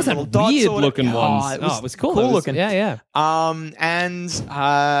The Rebels had little dots weird or whatever. looking ones. It was cool. Cool looking. Yeah. And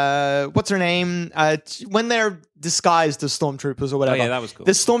what's her name? When they're disguised as stormtroopers or whatever. yeah, that was cool.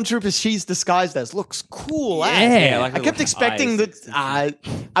 The stormtroopers she's disguised as looks cool. Yeah, like I the kept little expecting eyes. that.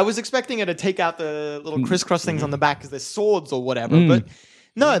 I was expecting her to take out the little crisscross things on the back because they're swords or whatever, Mm. but.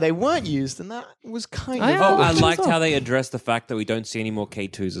 No, they weren't used, and that was kind I of. know. Oh, I Which liked is how they addressed the fact that we don't see any more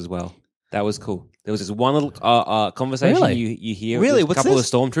K2s as well. That was cool. There was this one little conversation Really? you hear. Really? There's a What's couple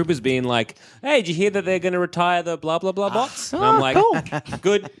this? of stormtroopers being like, "Hey, did you hear that they're going to retire the blah blah blah bots?" And Oh, I'm like, cool.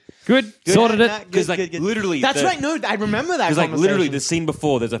 "Good." Good. Sorted it. Because like literally, That's right. No, I remember that. Because like literally conversation. the scene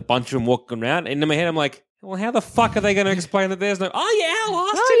before, there's a bunch of them walking around, and in my head, I'm like, well, how the fuck are they going to explain that there's no? Oh yeah,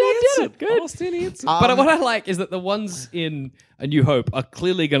 Austin did it. Good. Austin answered. But what I like is that the ones in A New Hope are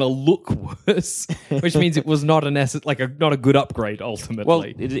clearly going to look worse, which means it was not not a good upgrade ultimately. Well,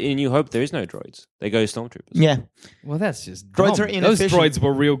 in New Hope, there is no droids. They go stormtroopers. Yeah. Well, that's just Droids dumb. are inefficient. Those droids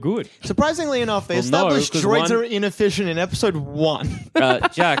were real good. Surprisingly enough, they Well, no, established 'cause droids one- are inefficient in episode 1.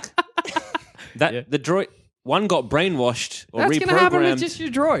 Jack, the droid one got brainwashed or That's reprogrammed. going to happen with just your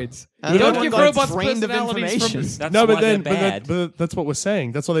droids. And You the don't other give one got robots drained of personalities information. from That's No, why but then they're bad. but that's what we're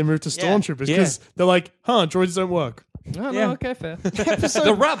saying. That's why they moved to Yeah. stormtroopers because they're like, droids don't work. Oh, Yeah. no, okay, fair.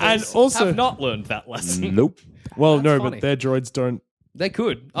 The rebels And also- have not learned that lesson. Nope. Well, That's no, funny. but their droids don't. They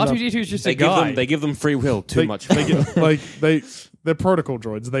could. R2-D2 is just They a guy. give them free will. Too They, much. They get, they're protocol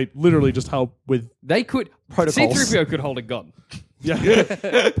droids. They literally just help with. They could. Protocols. C-3PO could hold a gun. Yeah,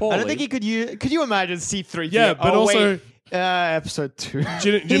 I don't think he could use. Could you imagine C3? Yeah, but also- wait, episode 2.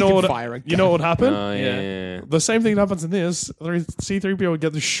 do you know what? You know what would happen? Oh, yeah. The same thing that happens in this. C-3PO would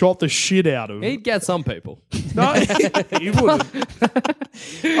get shot the shit out of. He'd get some people. No, he wouldn't.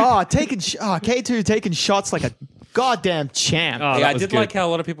 K2 taking shots like a goddamn champ. Oh, Yeah, that I was did good. like how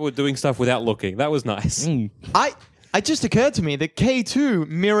a lot of people were doing stuff without looking. That was nice. It just occurred to me that K2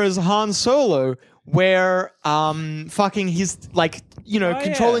 mirrors Han Solo, where fucking he's like,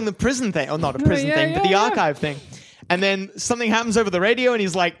 controlling the prison thing. Or not a prison yeah, thing, but yeah, the yeah. archive thing. And then something happens over the radio, and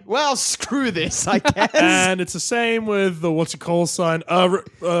he's like, well, screw this, I guess. And it's the same with the what's it called sign. Rogue.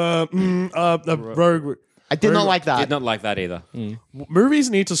 I did not like that. Did not like that either. Movies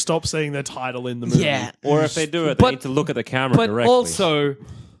need to stop saying their title in the movie. Yeah. Or if they do it, they But- need to look at the camera But directly. also,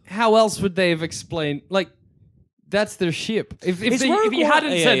 how else would they have explained? Like, that's their ship. If It's you Rogue hadn't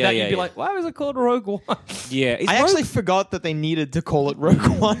One. said Yeah, that, yeah, you'd be yeah. like, why was it called Rogue One? yeah, I actually forgot that they needed to call it Rogue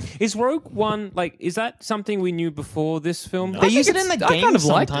One. is Rogue One is that something we knew before this film? They use it in the I game kind of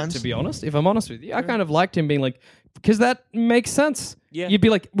liked sometimes. it, to be honest. If I'm honest with you, I kind of liked him being like, because that makes sense. Yeah. You'd be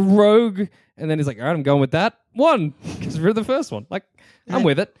like Rogue, and then he's like, all right, I'm going with that one because we're the first one. Like, I'm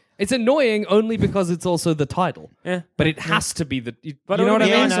with it. It's annoying only because it's also the title. Yeah. But it has to be the. But you know what I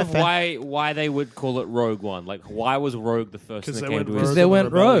yeah, mean? no, of fair. why they would call it Rogue One? Like, why was Rogue the first thing Because that they came went to rogue. his? They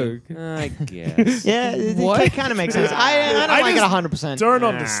went Rebellion. Rogue. I guess. Yeah, What? it kind of makes sense. I don't I like just it 100%. Don't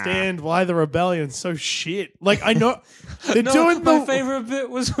understand why the rebellion's so shit. Like I know, They're doing my the favorite bit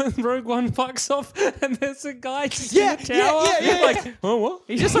was when Rogue One fucks off and there's a guy just Yeah, in the tower. yeah. Like, oh, what?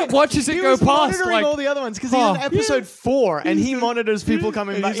 He just like watches it He go was past. monitoring Like, all the other ones because he's in episode 4 and he monitors people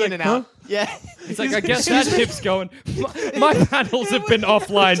coming back in and out. Yeah. he's like, I guess that ship's going. My panels have been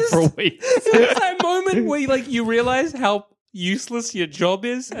offline for weeks. It's that moment where you realize how useless your job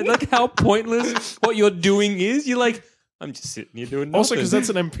is and like how pointless what you're doing is. You're like, I'm just sitting here doing nothing. also because that's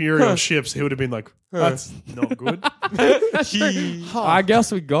an Imperial ship, so he would have been like, "That's not good." I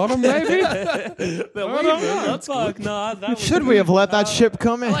guess we got him, maybe. That's fuck. Nah, that was Should we have let that ship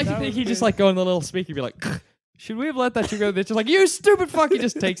come in? I like to think he just like go in the little speaker, be like, should we have let that ship go? They're just like, you stupid fuck. He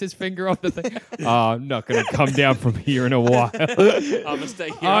just takes his finger off the thing. Oh, I'm not going to come down from here in a while. I'm gonna stay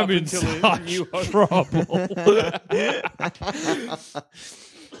here I'm up in until such you trouble.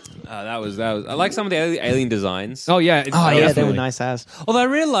 that was. I like some of the alien designs. Oh, yeah. they were definitely. nice ass. Although I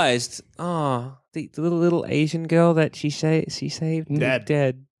realized, the little Asian girl that she saved, Dead.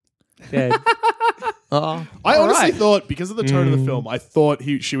 dead. Oh. I honestly right. thought, because of the tone of the film, I thought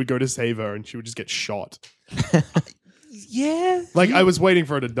she would go to save her and she would just get shot. Yeah, Like I was waiting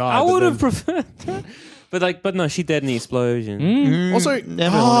for her to die. I but would then- have preferred that. But no, she dead in the explosion. Also,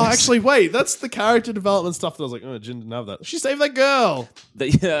 Nevertheless. actually, wait. That's the character development stuff that I was like, oh, Jin didn't have that. She saved that girl.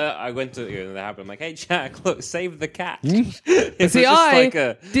 I went to that happened. I'm like, hey Jack, look, save the cat. It was See, just I like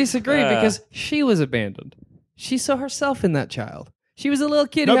a- disagree because she was abandoned. She saw herself in that child. She was a little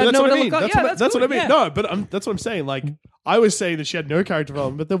kid No, who but had that's no what one I to mean. look up. That's what I good, mean. yeah. No, but that's what I'm saying. Like, I was saying that she had no character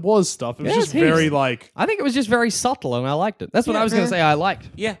development, but there was stuff. It was Yeah, just it's heaps. very like. I think it was just very subtle, and I liked it. That's what I was going to say. I liked.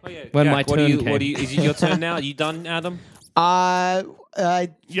 yeah. When Jack, my what turn do you, came. What do you? Is it your turn now? Are you done, Adam?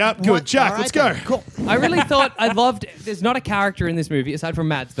 Yeah, good. What? Jack, All let's right go. then. Cool. I really thought I loved. There's not a character in this movie aside from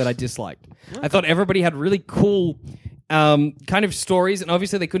Mads that I disliked. I thought everybody had really cool. Kind of stories, and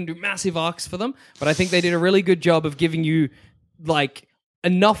obviously they couldn't do massive arcs for them, but I think they did a really good job of giving you like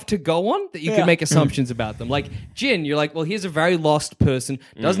enough to go on that you can make assumptions about them. Like Jin, you're like, well, here's a very lost person,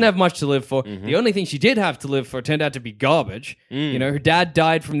 doesn't have much to live for. The only thing she did have to live for turned out to be garbage. You know, her dad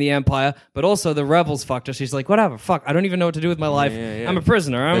died from the Empire, but also the rebels fucked her. She's like, whatever, fuck, I don't even know what to do with my life. yeah. I'm a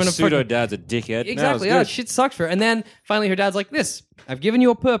prisoner. I'm Her in a pseudo fucking... dad's a dickhead. Exactly. No, Yeah, it was good. shit sucks for her. And then finally her dad's like, this, I've given you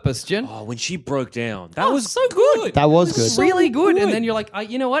a purpose, Jin. Oh, when she broke down, that was so good. That was good. Really good. And then you're like,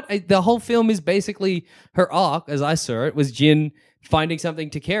 you know what? The whole film is basically her arc, as I saw it, was Jin finding something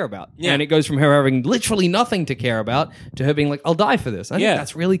to care about. Yeah. And it goes from her having literally nothing to care about to her being like, I'll die for this. I think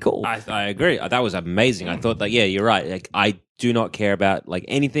that's really cool. I agree. That was amazing. I thought that, yeah, you're right. Like, I do not care about like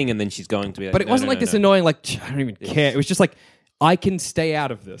anything, and then she's going to be like, but it no, wasn't no, like no, this no. annoying, like, I don't even care. It was just like, I can stay out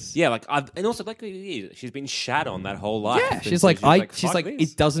of this. Yeah, like and also like she's been shat on that whole life. Yeah, And she's so like, fuck this.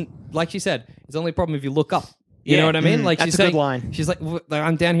 it doesn't, like she said, it's only a problem if you look up. You Yeah. know what I mean? Like That's she's a good saying, line. she's like,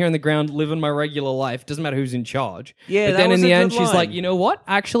 I'm down here on the ground living my regular life. Doesn't matter who's in charge. Yeah, but that then was in the a end, good she's line. like, you know what?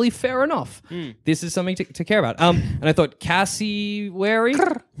 Actually, fair enough. This is something to care about. And I thought Cassie Wary,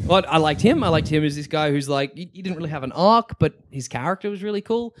 well, I liked him. I liked him as this guy who's like, he didn't really have an arc, but his character was really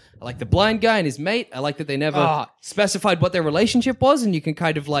cool. I like the blind guy and his mate. I like that they never specified what their relationship was, and you can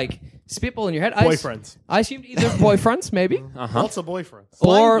kind of like spitball in your head. Boyfriends. I assumed either boyfriends, maybe, Lots of boyfriends.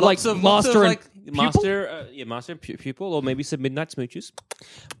 or like Lots of master and pupil? master pupil, or maybe some midnight smooches.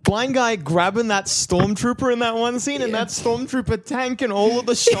 Blind guy grabbing that stormtrooper in that one scene, and that stormtrooper tank and all of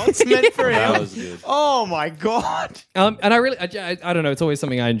the shots meant for him. That was good. Oh my god! And I really, I don't know. It's always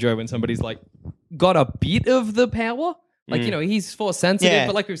something I enjoy when somebody's like got a bit of the power. Like you know, he's force sensitive, Yeah.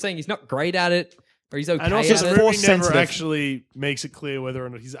 but like we were saying, he's not great at it, or he's okay And also, at the it. movie Force never sensitive. actually makes it clear whether or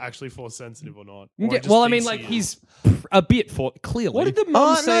not he's actually force sensitive or not. Or Yeah, just well, I mean, thinks like he he's a bit for clearly. What did the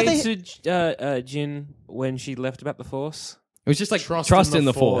mom no, say to Jin when she left about the Force? It was just like Trust trust in in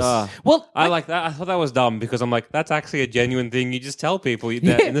the the force. Force. Well, I like that. I thought that was dumb because I'm like, that's actually a genuine thing you just tell people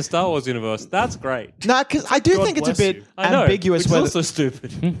that in the Star Wars universe. That's great. Nah, because I do God think it's a bless bit you. I know, ambiguous. which is Whether, also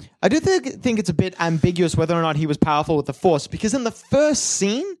stupid. I do think it's a bit ambiguous whether or not he was powerful with the Force, because in the first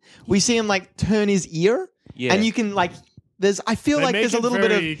scene we see him like turn his ear, Yeah. and you can like. I feel They like make there's a it little bit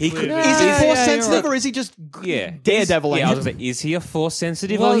of. very He clear could- that- Is he Yeah, force yeah, sensitive, you're right. or is he just Yeah, daredevil? Yeah, I was gonna say, is he a Force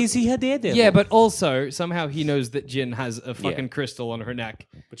sensitive Well, or is he a daredevil? yeah, but also somehow he knows that Jin has a fucking crystal on her neck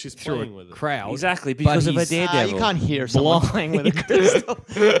But she's through playing a with it. crowd. exactly But because of a he's- daredevil. you can't hear someone playing with a crystal.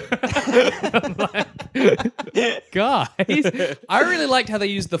 Guys, I really liked how they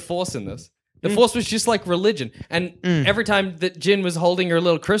used the force in this. The Force was just like religion. And every time that Jin was holding her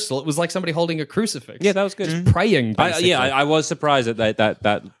little crystal, it was like somebody holding a crucifix. Yeah, that was good. Just praying, basically. I was surprised at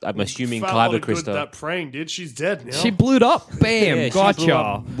that I'm assuming Felt a lot Kyber of good crystal. that praying did. She's dead now. She blew it up. Bam. Yeah, she blew gotcha.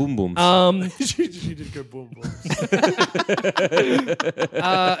 up boom booms. she did go boom boom.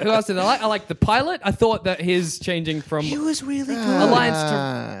 Who else did I like? I like the pilot. I thought that his changing from was really good. Alliance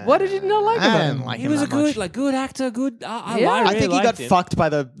to... What did you not like I about didn't him? like He him was a that much. good actor. Good. I Yeah, really I think he liked got him. fucked by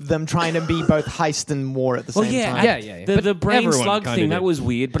them trying to be both heist and war at the Well, same yeah, time. Yeah. The, But the brain everyone slug kinda thing did. that was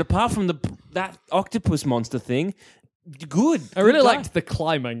weird, but apart from that octopus monster thing, good. I really Good guy. liked the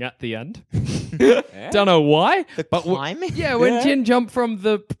climbing at the end. Don't know why. The but climbing? Yeah, when Jin jumped from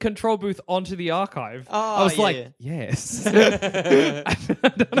the control booth onto the archive, I was yeah, like, yeah. yes.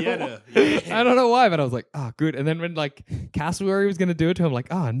 Yeah. I don't know why, but I was like, oh, good. And then when like Cassowary was going to do it to him, like,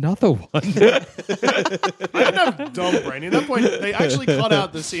 oh, another one. I didn't have dumb brain. At that point, they actually cut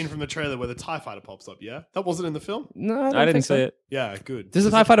out the scene from the trailer where the TIE fighter pops up, yeah? That wasn't in the film? No, I didn't think see so. it. Yeah, good. Does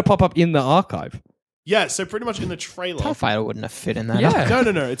the TIE fighter pop up in the archive? Yeah, so pretty much in the trailer. TIE fighter wouldn't have fit in that. Yeah.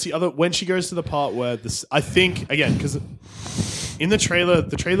 No. It's the other when she goes to the part where this. I think again because in the trailer,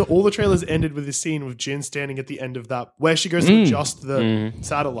 all the trailers ended with this scene with Jin standing at the end of that where she goes to adjust the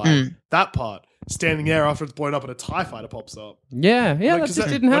satellite. That part, standing there after it's blown up and a TIE fighter pops up. Yeah, Like, that 'cause just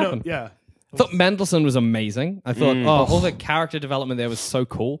didn't why not? happen. Yeah. I thought Mandelson was amazing. I thought, all the character development there was so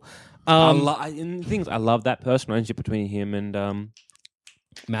cool. And things I love that personal relationship between him and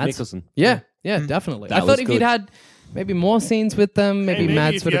Mads? Nicholson. Yeah, definitely. That I thought was if good. you'd had maybe more scenes with them, maybe, Maybe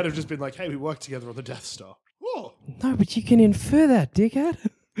Mads if would you have... had have just been like, hey, we worked together on the Death Star. Whoa. No, but you can infer that, dickhead.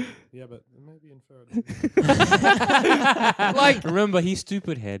 Yeah, but maybe inferred. Like, Remember, he's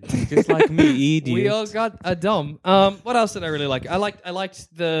stupid head, just like me, idiot. we all got a dumb. What else did I really like? I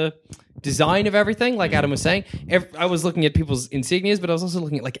liked the design of everything, like Adam was saying. I was looking at people's insignias, but I was also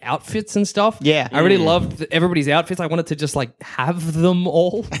looking at like outfits and stuff. Yeah. I really loved everybody's outfits. I wanted to just like have them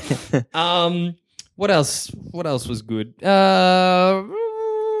all. What else? What else was good?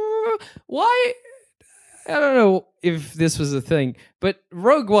 Why? I don't know if this was a thing, but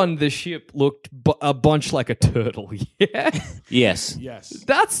Rogue One, the ship looked a bunch like a turtle. Yeah. Yes. Yes.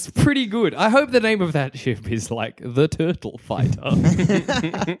 That's pretty good. I hope the name of that ship is like the Turtle Fighter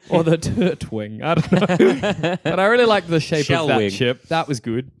or the Turtwing. I don't know. But I really like the shape of that Shellwing. ship. That was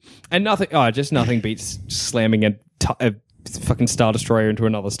good. And nothing beats slamming a fucking Star Destroyer into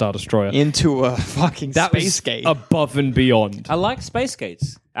another Star Destroyer. Into a fucking That space was gate. above and beyond. I like space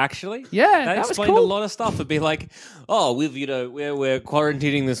gates, actually. Yeah, that that was explained cool. a lot of stuff. It'd be like, oh, we're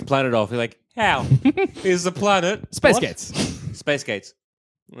quarantining this planet off. You're like, how? Here's the planet. Space What? gates. Space gates.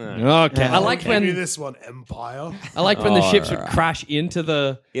 Okay. I liked Maybe when this one, Empire. the ships would crash into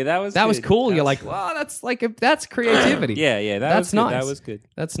the. Yeah, that was That was good. cool. That You're was- like, wow, that's like that's creativity. yeah, That's was good. nice. That was good.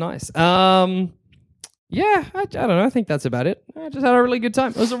 That's nice. Yeah, I don't know. I think that's about it. I just had a really good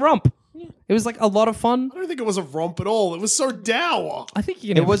time. It was a romp. It was like a lot of fun. I don't think it was a romp at all. It was so dour. I think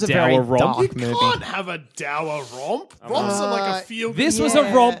you can It have was a dour very romp. dark movie. Can't have a dour romp. Romps are like a feel. This was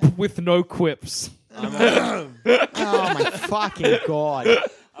a romp with no quips. Oh my fucking god!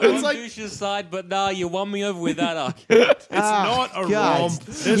 I'm on like- Douche's side, but nah, you won me over with that argument. It's not a God. romp.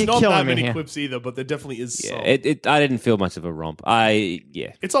 There's You're not killing that me many here. quips either, but there definitely is some. I didn't feel much of a romp.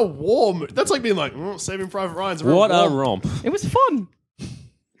 It's a war movie. That's like being like, Saving Private Ryan's a real What a romp. romp. It was fun.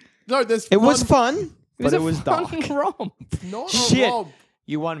 No, there's It was fun, but was it a was fun dark. romp. Not a Shit. romp.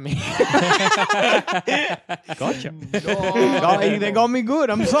 You won me. Gotcha. They got me good.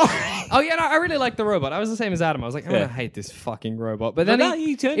 I'm sorry. Oh yeah, no, I really liked the robot. I was the same as Adam. I was like, I'm gonna hate this fucking robot. But then no,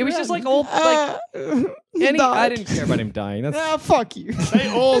 you turned it was around. just like all like He I died. didn't care about him dying. That's Ah, fuck you. They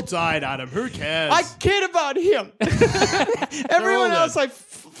all died, Adam. Who cares? I cared about him. Everyone all else, dead.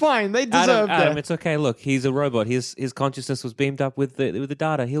 fine. They deserve Adam, that. it's okay. Look, he's a robot. His consciousness was beamed up with the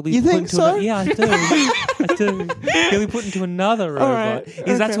data. He'll be You put think into so? yeah, I do. I do. He'll be put into another robot. right,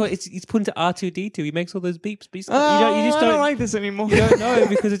 That's okay. what he's put into R2D2. He makes all those beeps. You just I don't. don't like this anymore. You don't know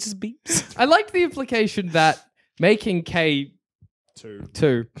because it just beeps. I liked the implication that making K2.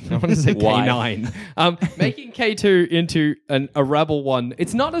 I want to say Why? K9. Making K2 into a rebel one.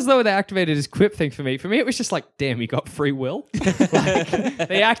 It's not as though they activated his quip thing for me. For me, it was just like, damn, he got free will. Like,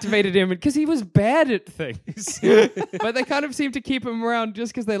 they activated him because he was bad at things. But they kind of seemed to keep him around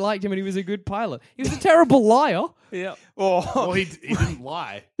just because they liked him and he was a good pilot. He was a terrible liar. Yeah, well, he didn't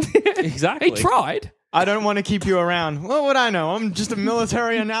lie. exactly. He tried. I don't want to keep you around. What would I know? I'm just a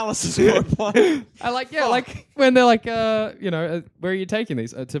military analysis report. I like, yeah, like when they're like, where are you taking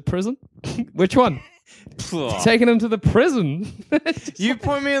these? To prison? Which one? taking him to the prison. You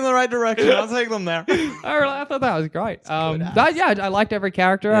point me in the right direction. I'll take them there. I thought that was great. I liked every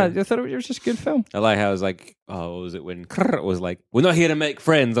character. I just thought it was just a good film. I like how it was like, oh, what was it when it was like, we're not here to make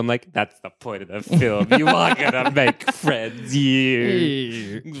friends. I'm like, that's the point of the film. You are gonna make friends,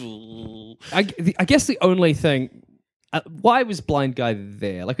 you. I guess the only thing. Why was Blind Guy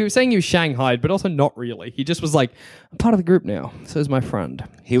there? Like we were saying, he was shanghaied, but also not really. He just was like, I'm part of the group now. So is my friend.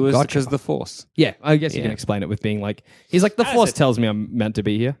 He was Gotcha. because of the Force. Yeah, I guess you can explain it with being like, he's like, the Force tells me I'm meant to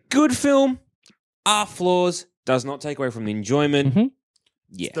be here. Good film, are flaws, does not take away from the enjoyment. Mm-hmm.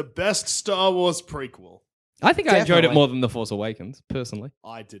 Yeah. The best Star Wars prequel. I think I enjoyed it Definitely. more than The Force Awakens, personally.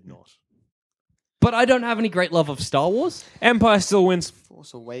 I did not. But I don't have any great love of Star Wars. Empire still wins.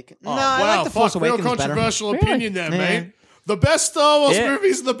 Force Awakens. Oh, No, I like the Force real Awakens better. controversial Really? opinion there, Yeah. mate. The best Star Wars Yeah. movie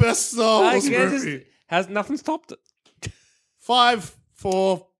is the best Star Like, Wars it's movie. just- has nothing stopped it. 5,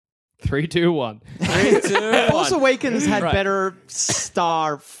 4. 3, 2, 1. 3, 2, Force 1. Awakens had Right. better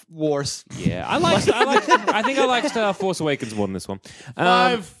Star Wars. Yeah, I think I like Star Force Awakens more than this one.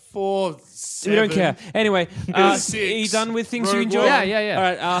 5, 4, 7. We don't care. Anyway, are 6. you done with things you Rogue enjoy? One. Yeah. All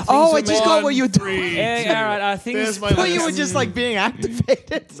right. Things Oh, I that just make- got what you were doing. 3, Yeah, all right. Things. There's my I thought you list. were just like being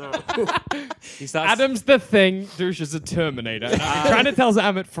activated. He starts. Adam's the Thing, Douche is a Terminator. And I've been trying to tell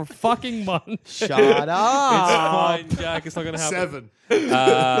Amit for fucking months. Shut It's up. fine, Jack. It's not going to happen.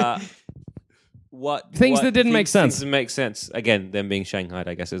 7. Things that didn't make sense. Things that make sense. Again, them being Shanghai,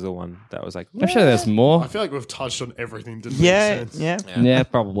 I guess, is the one that was like. I'm sure there's more. I feel like we've touched on everything. Didn't Yeah, make sense. yeah. Yeah,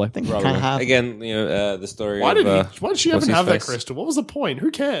 probably. Kind of have. Again, the story Why of. did she what's even his have that face? crystal? What was the point?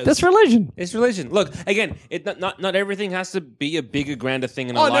 Who cares? That's religion. It's religion. Look, again, not everything has to be a bigger, grander thing.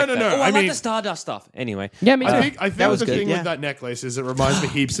 And Oh, I no, like no, that. no. Oh, I, I like mean- the Stardust stuff. Anyway, Yeah, me too. I think That was the good, thing yeah. with that necklace is it reminds me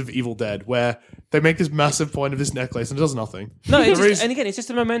heaps of Evil Dead, where they make this massive point of this necklace and it does nothing. No, The it's just, reason- and again, it's just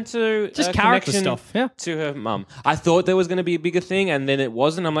a memento, Just character connection stuff, yeah. to her mum. I thought there was going to be a bigger thing, and then it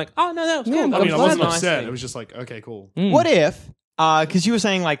wasn't. I'm like, oh no, that was cool. Yeah, That I mean, I was wasn't a nice upset. thing. It was just like, okay, cool. What if? Because you were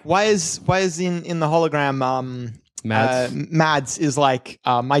saying like, why is in the hologram? Mads. Mads is like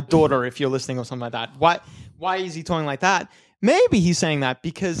my daughter. If you're listening or something like that. Why is he talking like that? Maybe he's saying that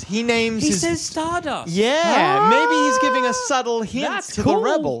because he names He his. says Stardust. Yeah, maybe he's giving a subtle hint That's to cool. the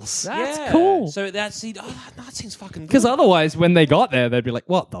rebels. That's cool. So that seems fucking good. Because otherwise, when they got there, they'd be like,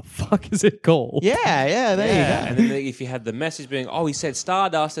 what the fuck is it called? Yeah, there Yeah, you and then if you had the message being, oh, he said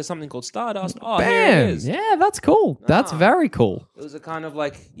Stardust, there's something called Stardust. Oh, here it Bam. is. Yeah, that's cool. That's very cool. It was a kind of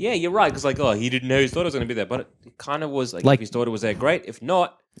like, yeah, you're right, because like, oh, he didn't know his daughter was going to be there, but it kind of was like, Like- if his daughter was there, great. If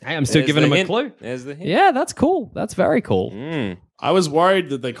not, Hey, I'm still there's giving the him a hint. clue. There's the hint. Yeah, that's cool. That's very cool. I was worried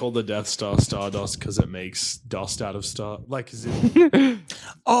that they called the Death Star Stardust because it makes dust out of star. Like, is it?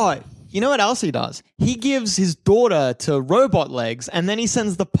 Oh, you know what else he does? He gives his daughter to Robot Legs, and then he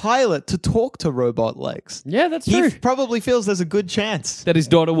sends the pilot to talk to Robot Legs. Yeah, that's He true. probably feels there's a good chance. That his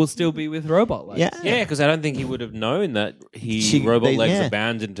daughter will still be with Robot Legs. Yeah. Yeah, because I don't think he would have known that She- Robot they- Legs yeah.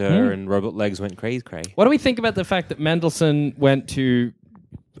 abandoned her and Robot Legs went cray. What do we think about the fact that Mendelssohn went to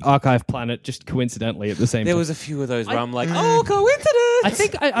Archive Planet just coincidentally at the same There time? was a few of those where I'm like, oh, coincidence. I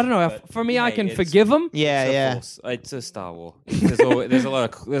think, I don't know, for me, I Mate, can it's- forgive him. Yeah, It's a yeah. Force. It's a Star War. There's a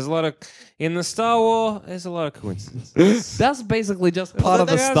lot of in the Star War. There's a lot of coincidences. That's basically just part of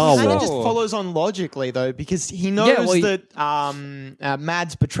the Well, Star Kind War. of Wars. just follows on logically though, because he knows Yeah, well, that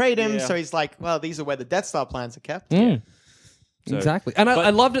Mads betrayed him, Yeah. so he's like, well, these are where the Death Star plans are kept. So- Exactly. And But I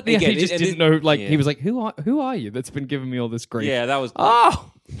loved it. again, He just it- didn't know, like, yeah. he was like, who are you that's been giving me all this grief? Yeah, that was. Oh!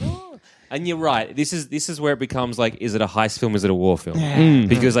 And you're right. This is where it becomes like, is it a heist film? Is it a war film?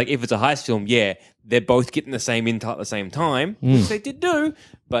 Because like, if it's a heist film, yeah, they're both getting the same intel at the same time, which they did do.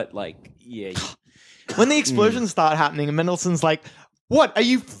 But like, yeah, When the explosions start happening, and Mendelssohn's like, "What are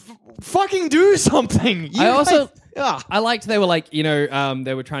you fucking do something?" You I also guys- Ugh. I liked they were like, they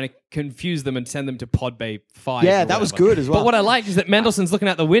were trying to confuse them and send them to Pod Bay 5. Yeah, or that was whatever. good as well. But what I liked is that Mendelssohn's looking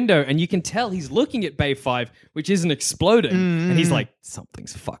out the window and you can tell he's looking at Bay 5, which isn't exploding. And he's like,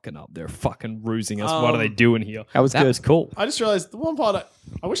 something's fucking up. They're fucking rusing us. What are they doing here? That was good. was cool. I just realized the one part.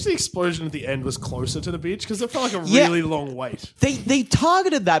 I wish the explosion at the end was closer to the beach because it felt like a Yeah. really long wait. They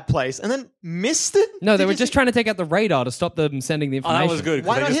targeted that place and then missed it. No, they Did were you just see- trying to take out the radar to stop them sending the oh, information. that was good. 'cause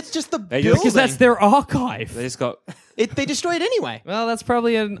Why they not just- hit just the they building? just- Because that's their archive. They just got. They destroyed anyway. Well, that's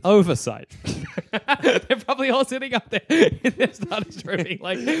probably an oversight. They're probably all sitting up there in their Star Destroyer being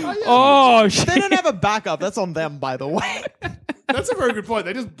like, oh, shit. They don't have a backup. That's on them, by the way. That's a very good point.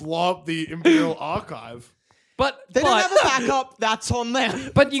 They just blow up the Imperial Archive. But They don't have a backup. That's on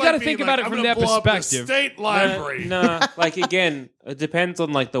them. But you got to Like think being about like, it from I'm their gonna blow up the perspective. State library. No, like again, it depends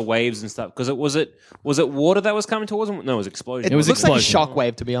on like the waves and stuff. Because was it water that was coming towards them? No, it was explosion. It was looks like a explosion.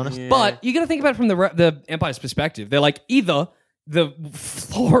 shockwave, to be honest. But you got to think about it from the Empire's perspective. They're like, either the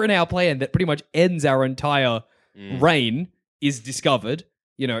flaw in our plan that pretty much ends our entire reign is discovered.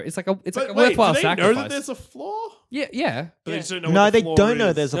 You know, it's like a But wait, worthwhile do they sacrifice. know that there's a flaw? Yeah. But they just don't know No, what the they flaw don't know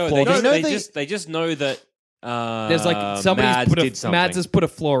is. there's a No, flaw. they just know that There's like somebody's Mads put did something. Mads has put a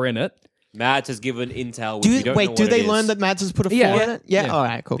flaw in it. Mads has given intel. Which you don't know Do what they it learn is. that Mads has put a flaw Yeah. in it? Yeah. Yeah. All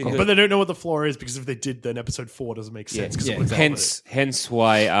right. Cool. Because- But they don't know what the flaw is because if they did, then episode 4 doesn't make sense. 'cause it would've covered it. Hence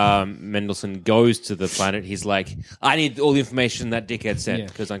why Mendelssohn goes to the planet. He's like, I need all the information that dickhead sent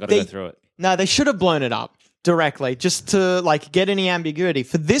because I got to go through it. No, they should have blown it up directly just to like get any ambiguity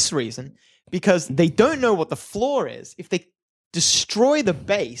for this reason, because they don't know what the flaw is. If they destroy the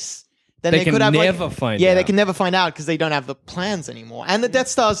base, then They they can could have never like, find Yeah, they out. can never find out because they don't have the plans anymore. And the Death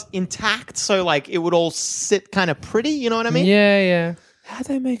Star's intact, so like it would all sit kind of pretty. You know what I mean? Yeah. How'd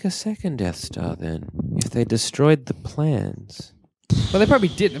they make a second Death Star then? If they destroyed the plans. Well, they probably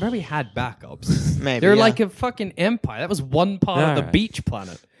did. They probably had backups. Maybe, They're yeah. like a fucking empire. That was one part of the Alright. beach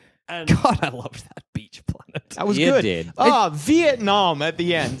planet. And God, I loved that beach planet. That was You good. did. Oh, Vietnam at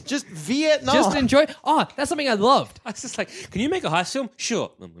the end. Just Vietnam. Just enjoy. Oh, that's something I loved. I was just like, can you make a heist film?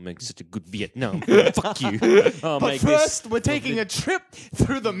 Sure. I'm gonna make such a good Vietnam. Fuck you. I'll but make first, this. we're taking a trip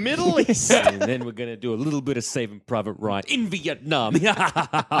through the Middle East. And then we're gonna do a little bit of Saving Private Ryan in Vietnam.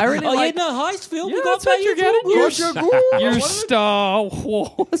 I really oh like. yeah, no heist film. Yeah, we got that's what you're getting. You Star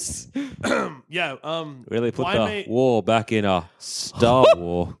Wars. yeah, Really put Blind the Mate- war back in a Star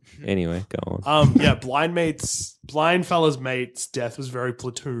War. Anyway, go on. yeah, Blind Fella's mate's death was very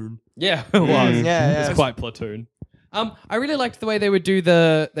Platoon. Yeah, it was. yeah. It's quite Platoon. I really liked the way they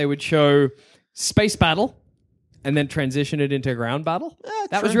would show space battle and then transition it into ground battle.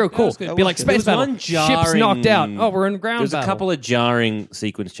 That was true. real That cool. was good. That Be was like good. space There was battle. one Ships knocked out. Oh, we're in ground There's battle. a couple of jarring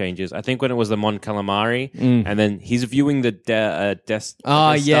sequence changes. I think when it was the Mon Calamari, and then he's viewing the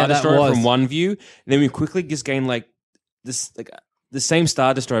Star yeah, that Destroyer was. from one view, and then we quickly just gain like this, like the same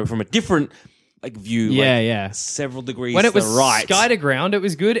Star Destroyer from a different like view. Yeah, like, yeah. several degrees. When it to was the right, sky to ground, it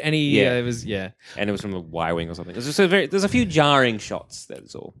was good, and it was and it was from the Y wing or something. It's just there's a few jarring shots.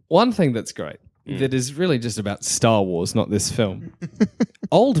 That's all. One thing that's great that is really just about Star Wars, not this film.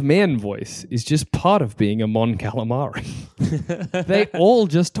 Old man voice is just part of being a Mon Calamari. They all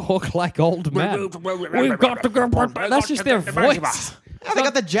just talk like old men. We've got to go. That's just their voice. Oh, they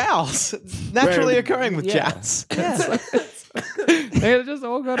got the jowls. It's naturally occurring with jowls. They just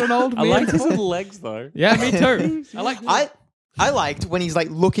all got an old man. I like his voice. little legs though. Yeah, me too. I like. I liked when he's like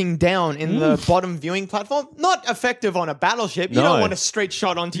looking down in the bottom viewing platform. Not effective on a battleship. You No. don't want a straight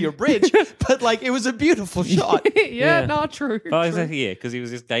shot onto your bridge, but like it was a beautiful shot. yeah, not true. Oh, exactly. Yeah, because he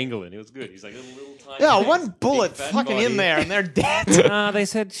was just dangling. It was good. He's like a little tiny. Yeah, legs, one big bullet fat fucking body. in there and they're dead. They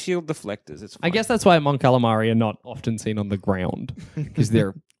said shield deflectors. It's fine. I guess that's why Mon Calamari are not often seen on the ground because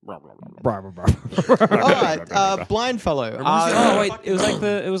they're. All right, blind fellow. Oh wait,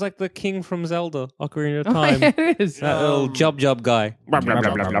 it was like the king from Zelda, Ocarina of Time. It is. That little jub guy. What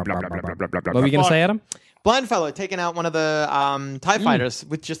were you going to say, Adam? Blind fellow taking out one of the TIE fighters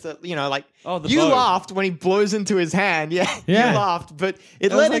with just a, like, the you bow. laughed when he blows into his hand. Yeah, Yeah. you laughed, but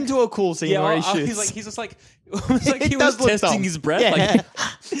it was led like- into a cool scene where he shoots. he's just like, almost like It he was does look testing dumb. his breath. Yeah.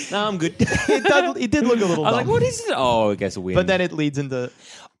 Like, no, I'm good. it did look a little I was dumb. like, what is it? Oh, I guess a win. But then it leads into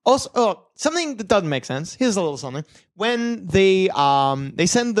also something that doesn't make sense. Here's a little something. When they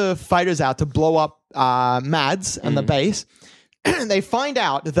send the fighters out to blow up Mads and the base, they find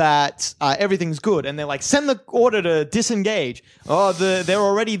out that everything's good, and they're like, send the order to disengage. Oh, they're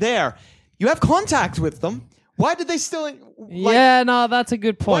already there. You have contact with them. Why did they still? Yeah, no, that's a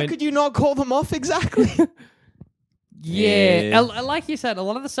good Why point. could you not call them off exactly? Yeah. Like you said, a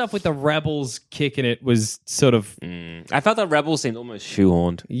lot of the stuff with the rebels kicking it was sort of I felt that Rebels seemed almost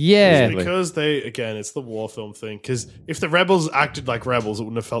shoehorned. yeah. Because it's the war film thing. Because if the rebels acted like rebels, it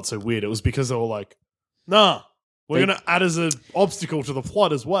wouldn't have felt so weird. It was because they were like, nah, we're going to add as an obstacle to the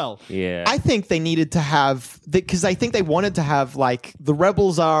plot as well. Yeah. I think they needed to have because I think they wanted to have like the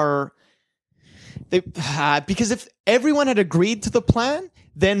rebels are because if everyone had agreed to the plan,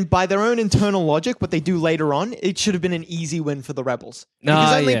 then by their own internal logic, what they do later on, it should have been an easy win for the rebels.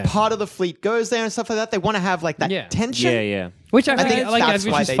 Because only yeah. part of the fleet goes there and stuff like that. They want to have like that Yeah. tension. yeah. Which I think think, that's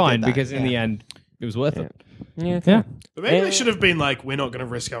which why is they fine did that, because in yeah. the end it was worth it. Yeah. But maybe they should have been like, we're not going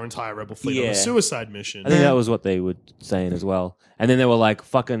to risk our entire rebel fleet on Yeah. a suicide mission. I think that was what they were saying as well. And then they were like,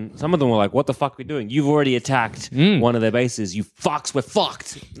 fucking, some of them were like, what the fuck are we doing? You've already attacked one of their bases. You fucks, we're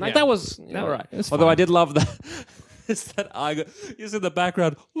fucked. Like, that was all right. Although I did love that. It's that I just in the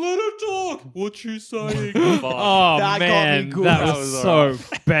background, let him talk. What you saying? Oh That got me man, good. that That was so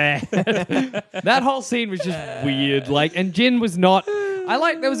bad. That whole scene was just weird. Like, and Jin was not.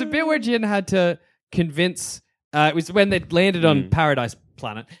 There was a bit where Jin had to convince. It was when they landed on Paradise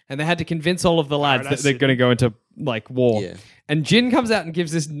Planet, and they had to convince all of the lads that they're going to go into like war. Yeah. And Jin comes out and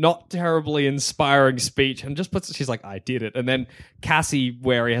gives this not terribly inspiring speech, and just she's like, "I did it." And then Cassie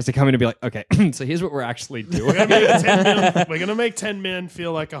Wary has to come in and be like, "Okay, so here's what we're actually doing." We're going to make 10 men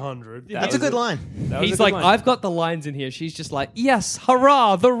feel like 100. That's a good line. He's like, "I've got the lines in here." She's just like, "Yes,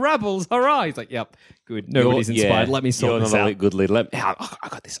 hurrah, the rebels, hurrah!" He's like, "Yep, good. Nobody's inspired. Let me sort You're this not a out." good leader. I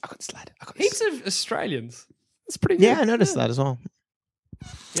got this. I got this, lad. I got this. Heaps of Australians. It's pretty good. Yeah, I noticed that as well.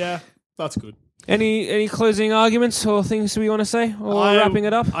 Yeah, that's good. Any closing arguments or things we want to say? Or wrapping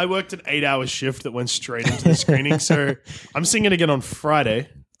it up? I worked an 8-hour shift that went straight into the screening, so I'm seeing it again on Friday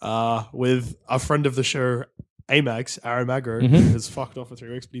with a friend of the show, Amax, Aaron Magro, who has fucked off for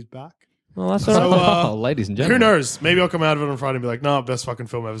 3 weeks, but he's back. Well, that's So, all right. Oh, ladies and who gentlemen. knows? Maybe I'll come out of it on Friday and be like, nah, best fucking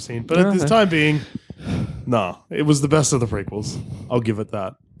film I've ever seen. But at this time being, nah, it was the best of the prequels. I'll give it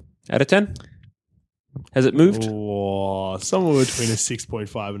that. Out of 10? Has it moved? Oh, somewhere between a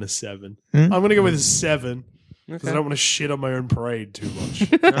 6.5 and a 7. I'm going to go with a 7 because I don't want to shit on my own parade too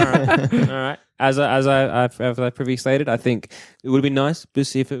much. All right. As I've previously stated, I think it would have been nice to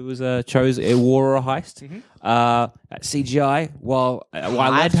see if it was chose a war or a heist. CGI, while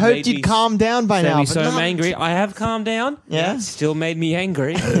I'd hoped you'd calm down by now. Me but so not. angry. I have calmed down. Yeah? It still made me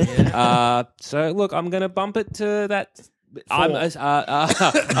angry. So look, I'm going to bump it to that. I'm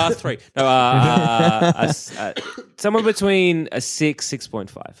 3. No, somewhere between a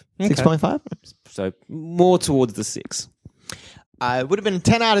 6.5. 6.5? So more towards the 6. It would have been a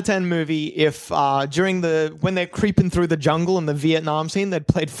 10 out of 10 movie if when they're creeping through the jungle in the Vietnam scene, they'd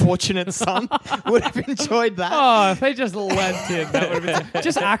played Fortunate Son. Would have enjoyed that. Oh, if they just lent in, that would have been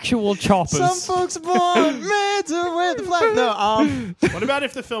just actual choppers. Some folks born made to wear the flag. No, What about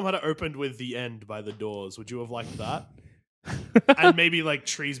if the film had opened with The End by The Doors? Would you have liked that? And maybe like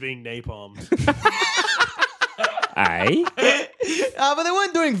trees being napalmed. Aye. but they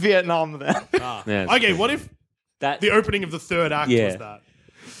weren't doing Vietnam then. Yeah. Okay, what if That the opening of the third act Yeah. was that?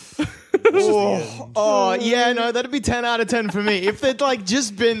 Yeah, no, that'd be 10 out of 10 for me. If they'd like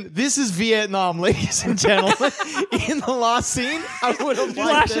just been, this is Vietnam, ladies and gentlemen, in the last scene, I would have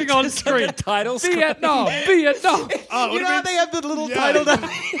liked Flashing it. on screen. title Vietnam, Vietnam. Oh, You know how they have the little Yeah. title down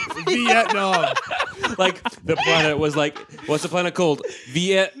Vietnam. like the planet was like, what's the planet called?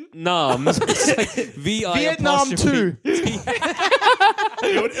 Vietnam. It's like Vietnam 2.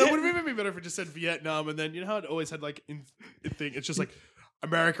 It would have even been better if it just said Vietnam, and then you know how it always had like in thing. It's just like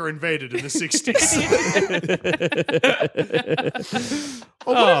America invaded in the 60s.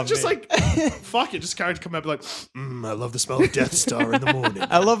 Or what if just like fuck it, just character come out and be like, I love the smell of Death Star in the morning.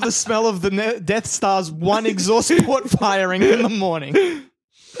 I love the smell of the Death Star's one exhaust port firing in the morning.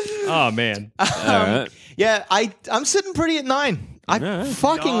 Oh man. Yeah, I'm sitting pretty at 9. I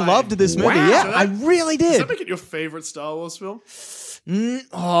fucking 9. loved this movie. Wow. Yeah, So I that- really Does did. that make it your favorite Star Wars film?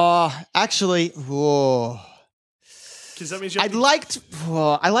 Actually, Because that means you I have to-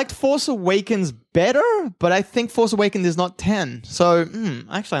 liked Force Awakens better, but I think Force Awakens is not 10. So,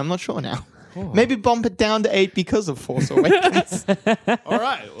 actually, I'm not sure now. Maybe bump it down to 8 because of Force Awakens. All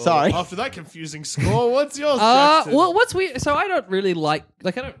right. Well, Sorry. After that confusing score, what's yours? Jackson? Well, what's weird? So I don't really like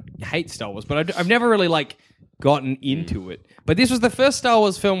I don't hate Star Wars, but I've never really gotten into it. But this was the first Star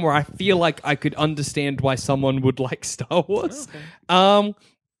Wars film where I feel like I could understand why someone would like Star Wars.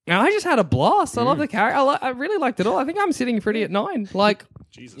 And I just had a blast. I love the character. I really liked it all. I think I'm sitting pretty at 9. Like,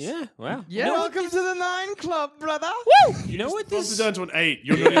 Jesus. Yeah, wow. yeah. Welcome to the 9 Club, brother. Woo! You know what Bumps this it down to an 8.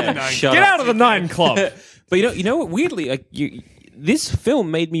 You're not in the 9. Shut Get up. out of the 9 club. But you know what? Weirdly, like this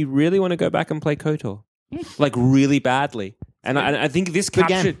film made me really want to go back and play KOTOR, like really badly. And I think this Good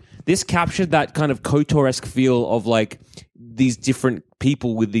game. captured that kind of KOTOR-esque feel of like these different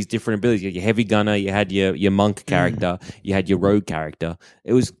people with these different abilities. You had your heavy gunner, you had your monk character, you had your rogue character.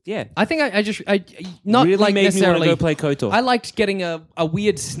 It was I think I not really like made necessarily me want to go play KOTOR. I liked getting a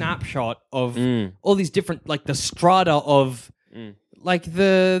weird snapshot of all these different, like the strata of like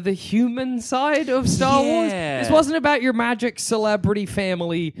the human side of Star Wars. Yeah. This wasn't about your magic celebrity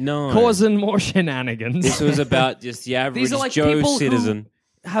family No. causing more shenanigans. This was about just the average These are like Joe people citizen.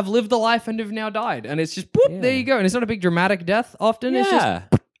 who have lived the life and have now died. And it's just, boop, there you go. And it's not a big dramatic death often. It's just, Yeah.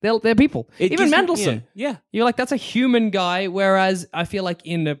 They're people. It Even gives me- Mendelsohn. yeah. You're like, that's a human guy, whereas I feel like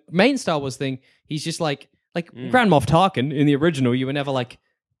in the main Star Wars thing, he's just like Grand Moff Tarkin in the original, you were never like,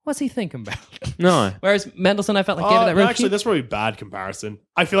 what's he thinking about? No. Whereas Mendelsohn, I felt like gave it that real actually, that's probably a bad comparison.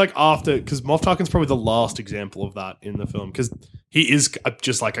 I feel like because Moff Tarkin's probably the last example of that in the film, because he is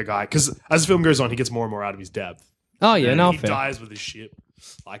just like a guy. Because as the film goes on, he gets more and more out of his depth. Oh yeah, And no, he fair. dies with his ship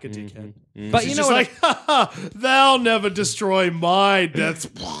like a dickhead. But He's you know just what? like, ha, ha, they'll never destroy my Death.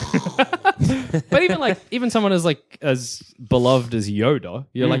 But even someone as beloved as Yoda,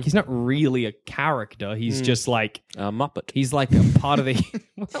 you're like, he's not really a character. He's just like Muppet. he's like a part of the.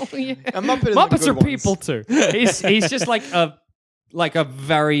 Well, yeah. A Muppet is the Muppets good are ones. people too. He's just like a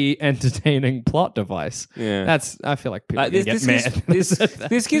very entertaining plot device. Yeah. I feel like people This, can this, get gives, mad.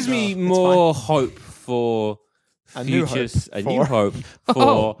 this gives me more hope for A new futures, hope a new for- hope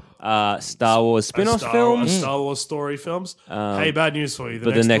for Star Wars spin-off films. Star Wars story films. Hey, bad news for you.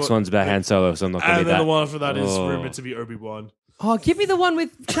 But the next one's about Han Solo, so I'm not going to And be then that. the one after that is Oh. rumored to be Obi-Wan. Oh, give me the one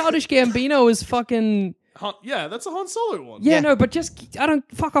with Childish Gambino as fucking. Yeah, that's a Han Solo one. Yeah, no, but just I don't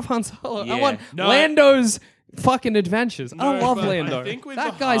fuck off Han Solo. I Yeah. want No, Lando's fucking adventures. No, I love but I Lando. think with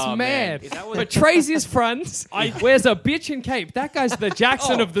That the- guy's Oh, mad. man. That was- Betrays his friends. Wears a bitch and cape. That guy's the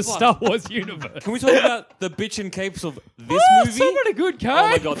Jackson of the Star Wars universe. Can we talk about the bitch and capes of this Oh, movie? so many good capes. Oh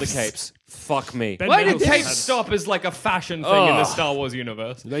my god, the capes. Fuck me. Ben Why did Mendelsohn capes had- stop as like a fashion thing in the Star Wars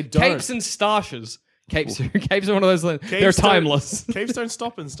universe? They don't. Capes and stashes. Capes are one of those. They're Capes don't- timeless. Capes don't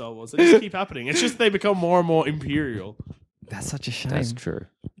stop in Star Wars. They just keep happening. It's just they become more and more imperial. That's such a shame. That's true.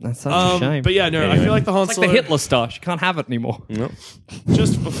 That's such a shame. But yeah, no, I Anyway. feel like the Han It's like Solo... the Hitler stash. You can't have it anymore. No.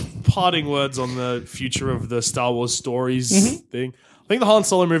 Just parting words on the future of the Star Wars stories thing. I think the Han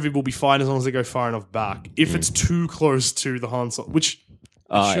Solo movie will be fine as long as they go far enough back. If it's too close to the Han Solo... Which...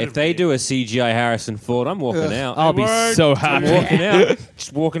 If they do a CGI Harrison Ford, I'm walking out. I'll be won't so do happy. it. walking out.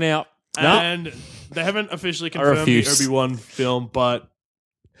 Just walking out. No. And they haven't officially confirmed the refuse. Obi-Wan film, but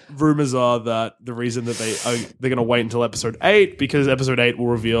rumors are that the reason that they're going to wait until Episode 8 because Episode 8 will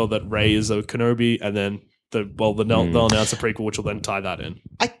reveal that Rey is a Kenobi, and then they'll announce a prequel, which will then tie that in.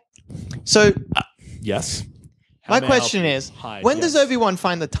 So Yes. my question is, when Yes. does Obi-Wan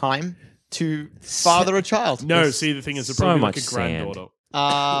find the time to father a child? No, see, the thing is, it's So probably much like a sand. granddaughter.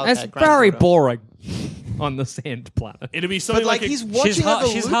 That's very boring on the sand planet. It'll be something But like a- he's watching over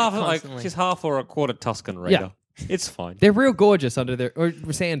She's Luke half constantly. she's half or a quarter Tuscan Raider. It's fine. They're real gorgeous under their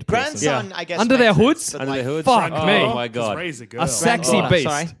sand. person. grandson, I guess. Under their makes sense, hoods? but Under like, the hood. fuck oh, me. Oh my Because god. Rey's a girl. A sexy Oh, beast.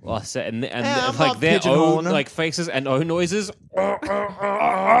 sorry. Well, I said, and Yeah, I'm like not their pigeonholing own her. like faces and oh noises.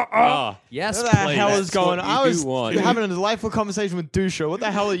 Yes, What the please. hell is That's going what on? you I was do want. having a delightful conversation with Dusha. What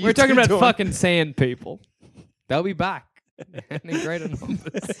the hell are you We're talking two about doing? fucking sand people. They'll be back. And in greater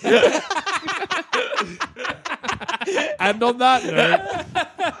numbers. And on that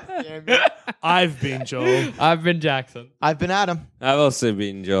note, I've been Joel. I've been Jackson. I've been Adam. I've also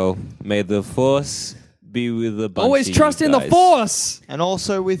been Joel. May the force be with the bunch Always of trust you in the guys. force. And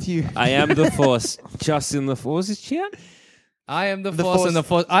also with you. I am the force. Trust in the force is chat. I am the, The force, force- and the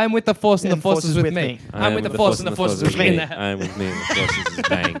force. I am with the force, and the And force is with me. I I'm am with the force, and the force is with me. In the I am with me, and the force is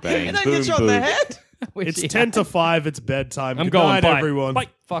bang, bang, And I boom, get you on boom. the head. It's 10 to 5. It's bedtime. I'm Good going. night, Bye. everyone. Bye.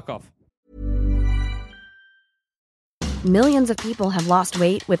 Fuck off. Millions of people have lost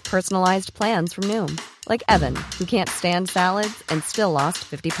weight with personalized plans from Noom. Like Evan, who can't stand salads and still lost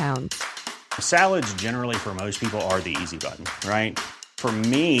 50 pounds. Salads generally for most people are the easy button, right? For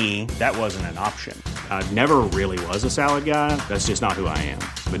me, that wasn't an option. I never really was a salad guy. That's just not who I am.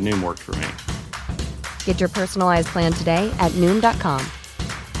 But Noom worked for me. Get your personalized plan today at Noom.com.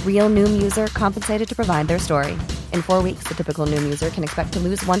 Real Noom user compensated to provide their story. In 4 weeks, the typical Noom user can expect to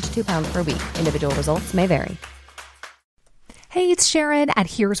lose 1 to 2 pounds per week. Individual results may vary. Hey, it's Sharon, and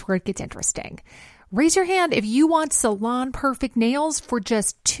here's where it gets interesting. Raise your hand if you want salon perfect nails for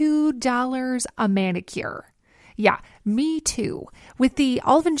just $2 a manicure. Yeah, me too. With the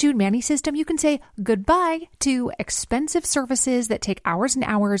Olive & June Mani system, you can say goodbye to expensive services that take hours and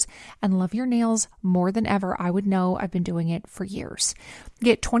hours and love your nails more than ever. I would know. I've been doing it for years.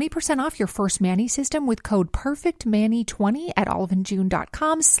 Get 20% off your first Mani system with code PERFECTMANI20 at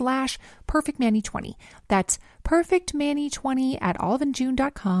oliveandjune.com/PerfectMani20. That's PerfectMani20 at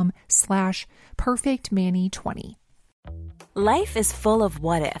oliveandjune.com/PerfectMani20. Life is full of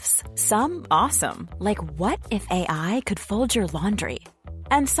what ifs. Some awesome, like what if AI could fold your laundry?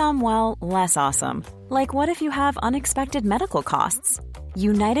 And some, well, less awesome, like what if you have unexpected medical costs?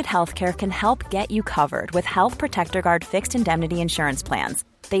 United Healthcare can help get you covered with Health Protector Guard fixed indemnity insurance plans.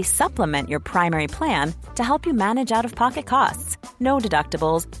 They supplement your primary plan to help you manage out-of-pocket costs. No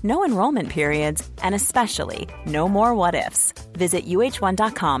deductibles, no enrollment periods, and especially no more what-ifs. Visit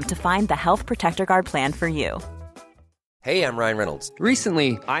uh1.com to find the Health Protector Guard plan for you. Hey, I'm Ryan Reynolds.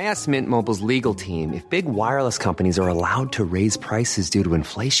 Recently, I asked Mint Mobile's legal team if big wireless companies are allowed to raise prices due to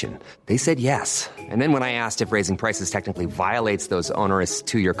inflation. They said yes. And then when I asked if raising prices technically violates those onerous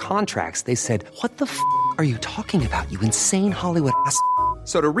two-year contracts, they said, "What the f*** are you talking about, you insane Hollywood ass?"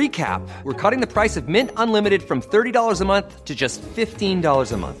 So to recap, we're cutting the price of Mint Unlimited from $30 a month to just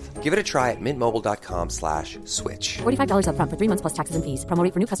 $15 a month. Give it a try at mintmobile.com/switch. $45 up front for 3 months plus taxes and fees. Promo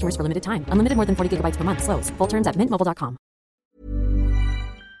rate for new customers for limited time. Unlimited more than 40 gigabytes per month. Slows full terms at mintmobile.com.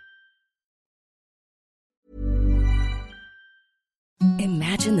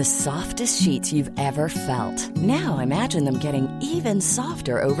 Imagine the softest sheets you've ever felt. Now imagine them getting even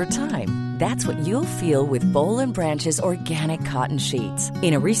softer over time. That's what you'll feel with Boll & Branch's organic cotton sheets.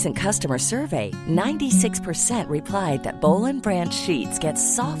 In a recent customer survey, 96% replied that Boll & Branch sheets get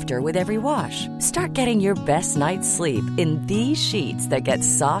softer with every wash. Start getting your best night's sleep in these sheets that get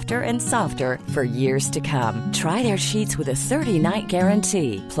softer and softer for years to come. Try their sheets with a 30-night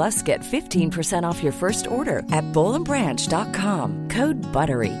guarantee. Plus, get 15% off your first order at bollandbranch.com. Code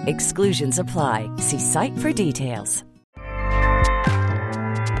BUTTERY. Exclusions apply. See site for details.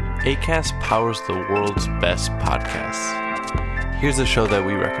 Acast powers the world's best podcasts. Here's a show that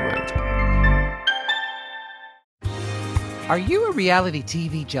we recommend. Are you a reality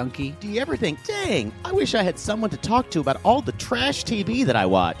TV junkie? Do you ever think, dang, I wish I had someone to talk to about all the trash TV that I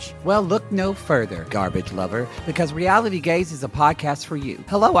watch? Well, look no further, garbage lover, because Reality Gaze is a podcast for you.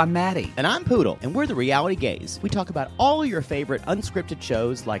 Hello, I'm Maddie. And I'm Poodle, and we're the Reality Gaze. We talk about all your favorite unscripted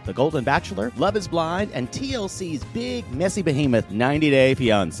shows like The Golden Bachelor, Love is Blind, and TLC's big, messy behemoth, 90 Day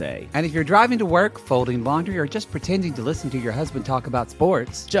Fiancé. And if you're driving to work, folding laundry, or just pretending to listen to your husband talk about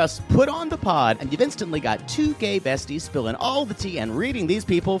sports, just put on the pod, and you've instantly got two gay besties spilling all the tea and reading these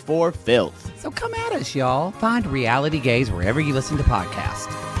people for filth. So come at us, y'all. Find Reality Gaze wherever you listen to podcasts.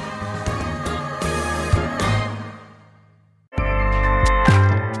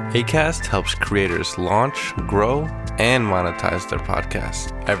 Acast helps creators launch, grow, and monetize their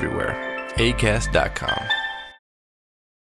podcasts everywhere. Acast.com.